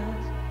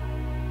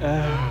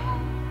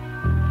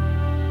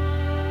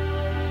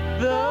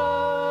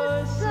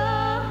the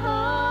summer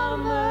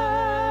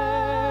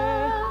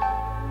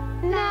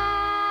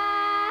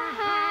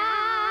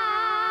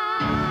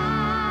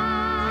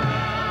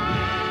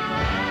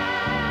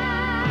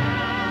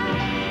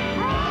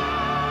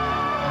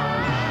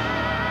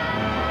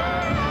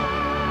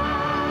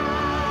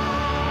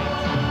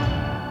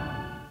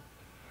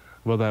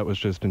Well, that was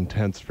just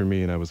intense for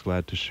me, and I was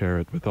glad to share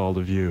it with all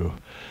of you.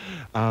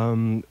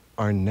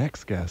 Our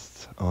next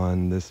guests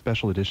on this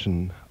special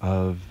edition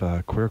of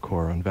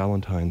Queercore on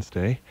Valentine's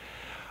Day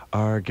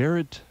are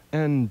Garrett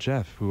and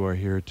Jeff, who are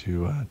here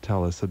to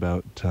tell us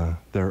about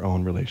their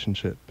own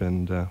relationship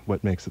and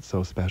what makes it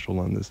so special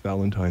on this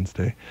Valentine's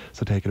Day.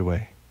 So take it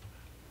away.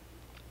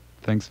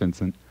 Thanks,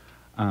 Vincent.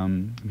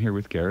 I'm here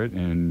with Garrett,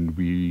 and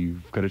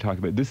we've got to talk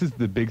about, this is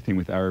the big thing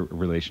with our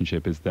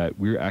relationship, is that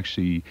we're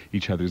actually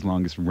each other's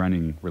longest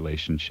running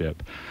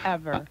relationship.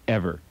 Ever.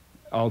 Ever.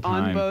 All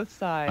time. On both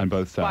sides. On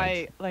both sides.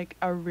 By like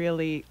a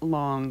really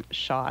long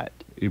shot.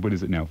 What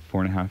is it now,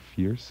 4.5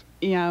 years?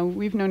 Yeah,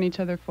 we've known each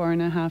other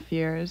 4.5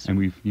 years. And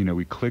we've,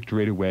 we clicked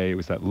right away. It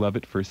was that love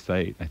at first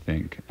sight, I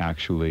think,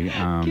 actually.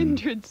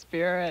 Kindred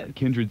spirits.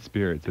 Kindred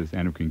spirits, as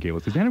Anne of Green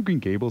Gables. Is Anne of Green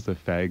Gables a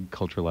fag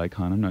cultural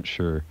icon? I'm not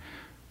sure.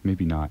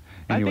 Maybe not.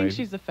 Anyway, I think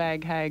she's a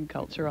fag-hag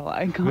cultural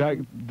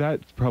icon.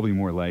 That's probably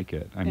more like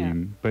it. I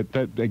mean, but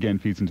that, again,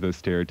 feeds into those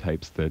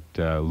stereotypes that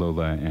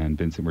Lola and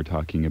Vincent were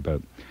talking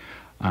about.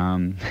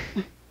 I'm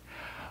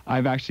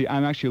actually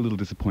a little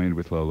disappointed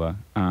with Lola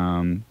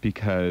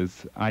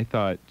because I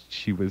thought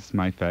she was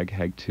my fag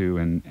hag too,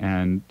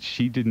 and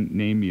she didn't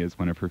name me as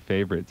one of her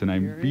favorites, and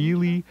I'm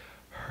really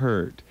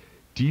hurt,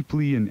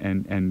 deeply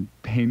and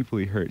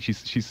painfully hurt. She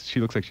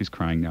looks like she's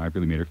crying now. I've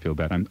really made her feel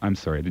bad. I'm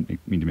sorry. I didn't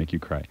mean to make you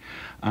cry.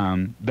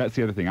 That's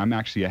the other thing. I'm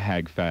actually a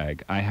hag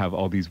fag. I have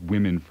all these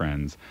women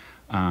friends,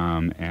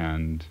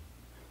 and.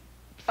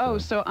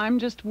 So I'm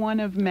just one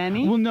of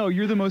many? Well, no,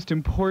 you're the most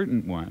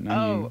important one.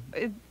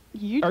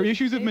 Are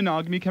issues of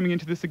monogamy coming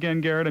into this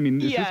again, Garrett? I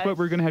mean, is this what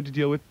we're going to have to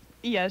deal with?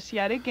 Yes,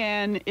 yet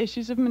again,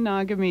 issues of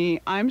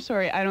monogamy. I'm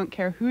sorry, I don't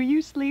care who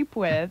you sleep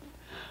with,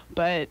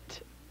 but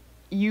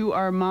you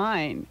are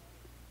mine.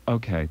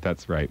 Okay,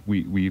 that's right.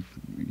 We've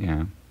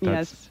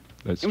Yes.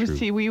 That's true.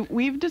 See,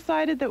 we've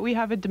decided that we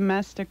have a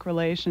domestic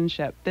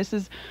relationship. This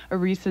is a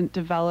recent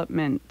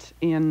development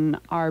in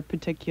our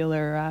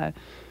particular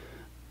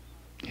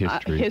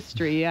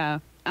history, yeah.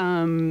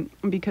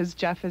 Because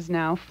Jeff is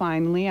now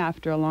finally,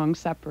 after a long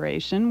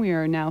separation, we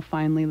are now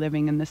finally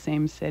living in the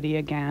same city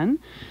again.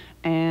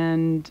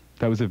 And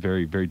that was a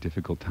very, very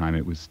difficult time.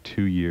 It was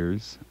 2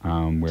 years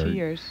where 2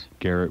 years.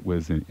 Garrett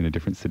was in a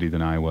different city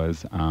than I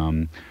was.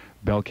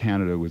 Bell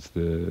Canada was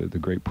the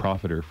great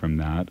profiter from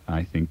that.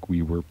 I think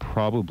we were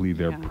probably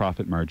their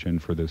profit margin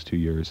for those 2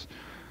 years.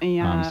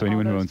 Yeah, so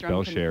anyone who owns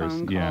Bell drunken shares,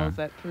 phone calls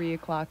at 3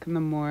 o'clock in the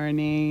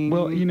morning.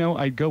 Well, you know,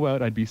 I'd go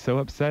out. I'd be so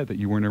upset that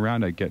you weren't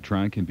around. I'd get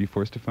drunk and be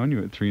forced to phone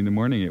you at 3 in the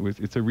morning.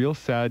 It's a real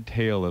sad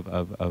tale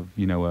of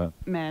you know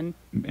men,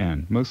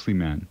 mostly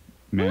men.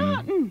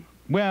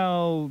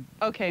 Well,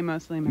 okay,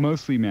 mostly men.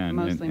 Mostly men,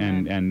 Mostly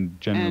and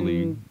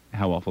generally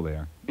how awful they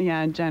are.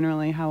 Yeah,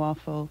 generally how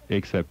awful.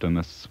 Except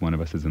unless one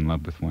of us is in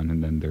love with one,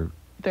 and then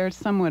they're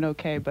somewhat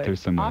okay, but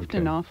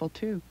often awful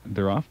too.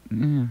 They're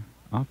often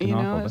awful. You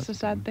know, it's a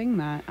sad thing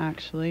that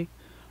actually.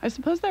 I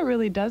suppose that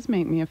really does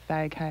make me a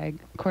fag hag,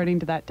 according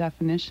to that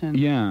definition.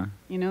 Yeah.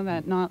 You know,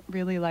 that not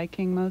really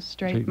liking most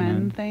straight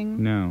men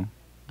thing? No.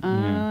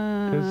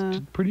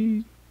 Because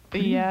pretty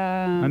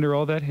under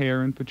all that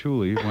hair and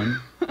patchouli, one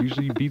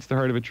usually beats the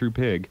heart of a true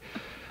pig.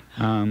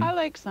 I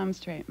like some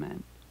straight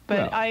men.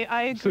 But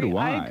I agree. So do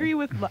I.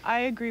 I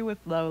agree with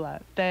Lola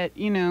that,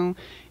 you know,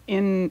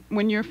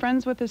 when you're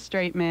friends with a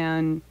straight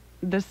man,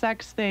 the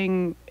sex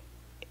thing,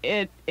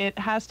 it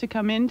has to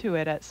come into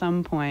it at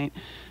some point.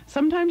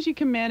 Sometimes you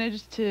can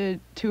manage to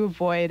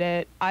avoid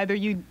it. Either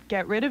you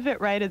get rid of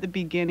it right at the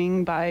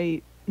beginning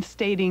by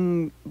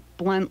stating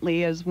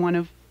bluntly, as one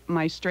of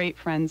my straight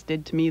friends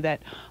did to me,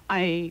 that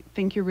I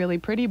think you're really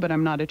pretty, but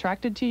I'm not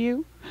attracted to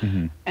you.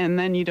 Mm-hmm. And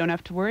then you don't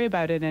have to worry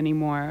about it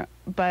anymore.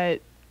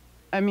 But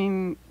I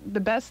mean, the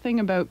best thing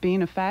about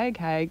being a fag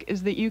hag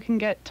is that you can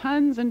get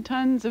tons and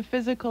tons of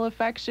physical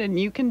affection.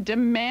 You can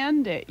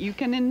demand it. You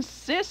can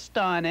insist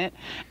on it.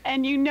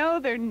 And you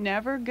know they're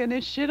never going to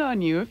shit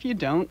on you if you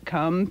don't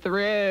come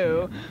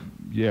through.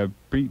 Yeah,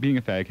 being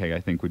a fag hag, I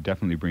think, would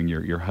definitely bring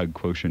your hug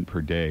quotient per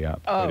day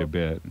up quite a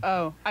bit.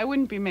 Oh, I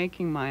wouldn't be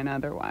making mine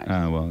otherwise.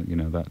 Well, you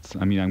know, that's.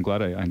 I mean, I'm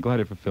glad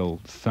I fulfill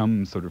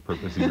some sort of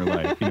purpose in your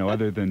life. You know,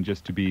 other than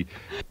just to be.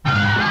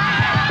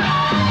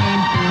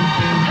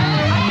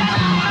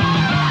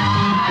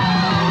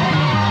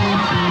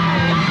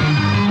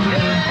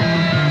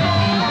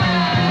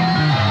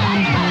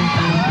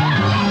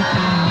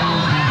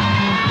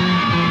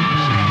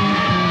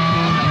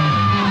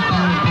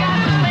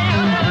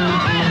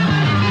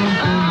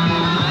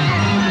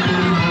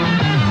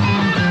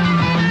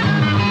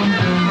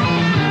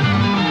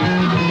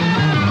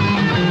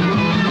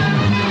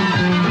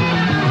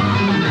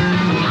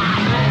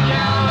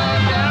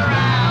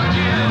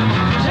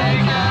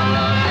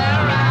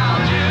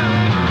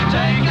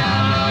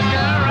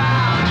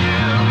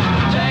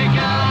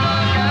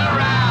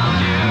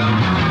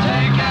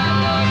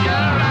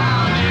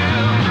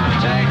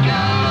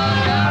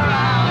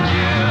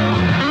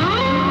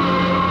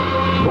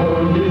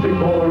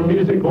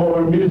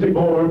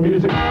 More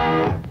music.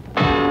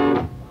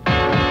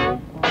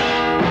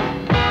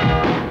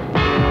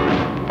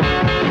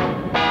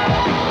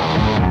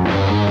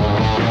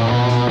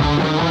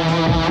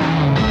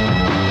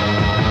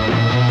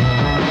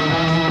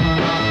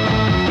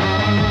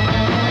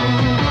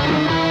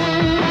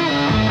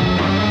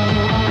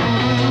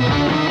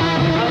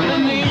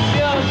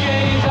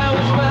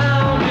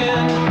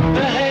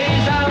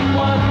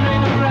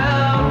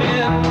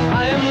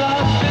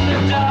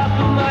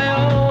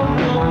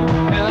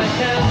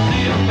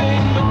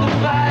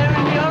 Fire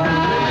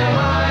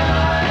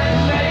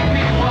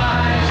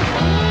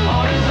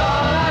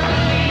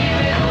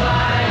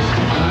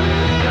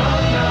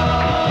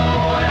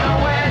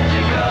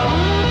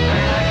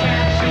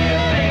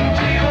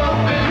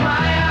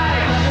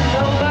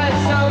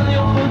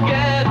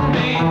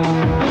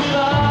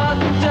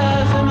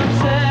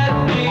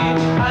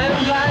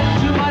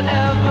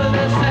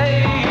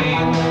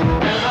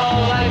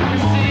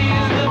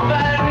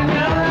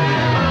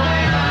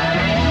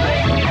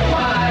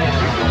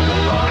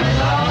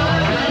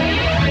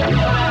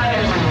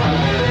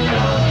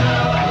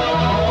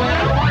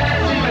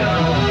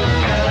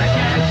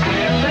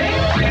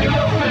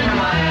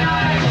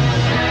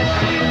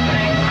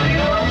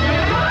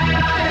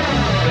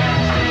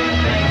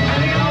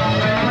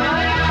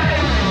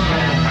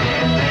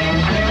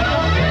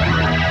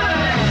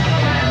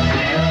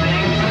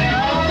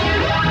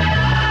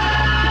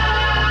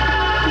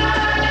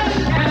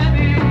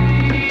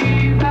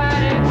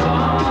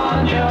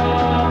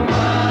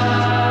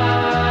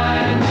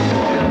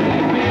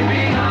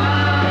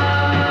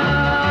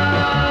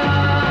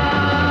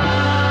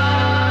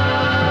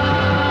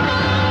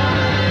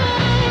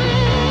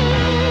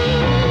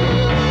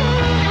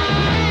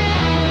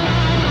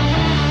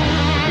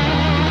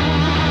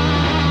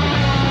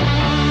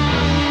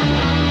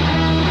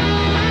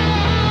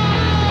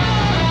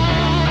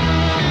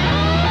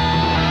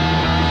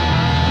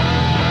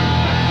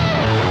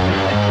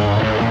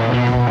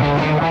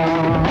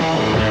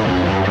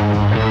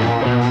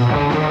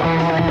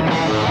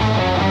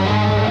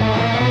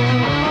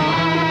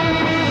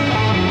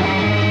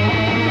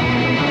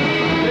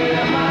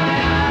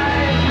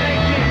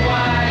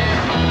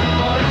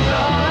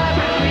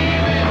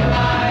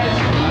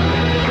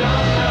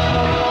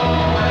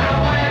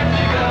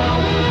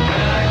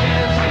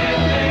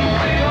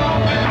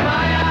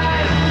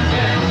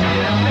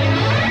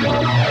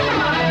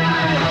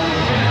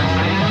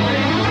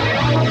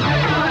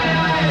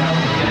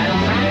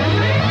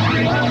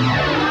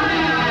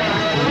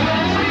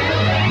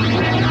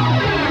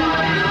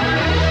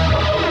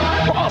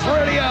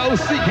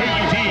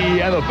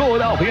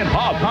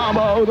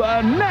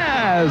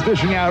is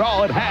dishing out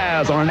all it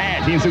has on a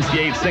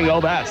 1968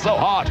 single that's so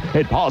hot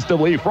it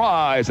positively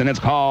fries, and it's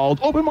called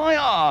Open My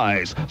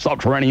Eyes.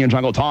 Subterranean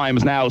Jungle Time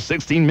is now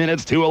 16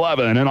 minutes to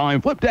 11, and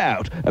I'm flipped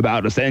out,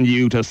 about to send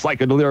you to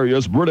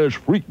psychedelirious British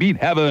freakbeat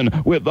heaven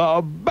with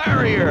The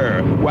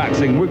Barrier,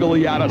 waxing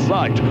wiggly out of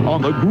sight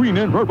on the Green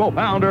and Purple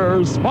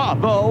Pounders. Spot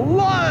the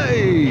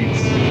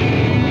Lights!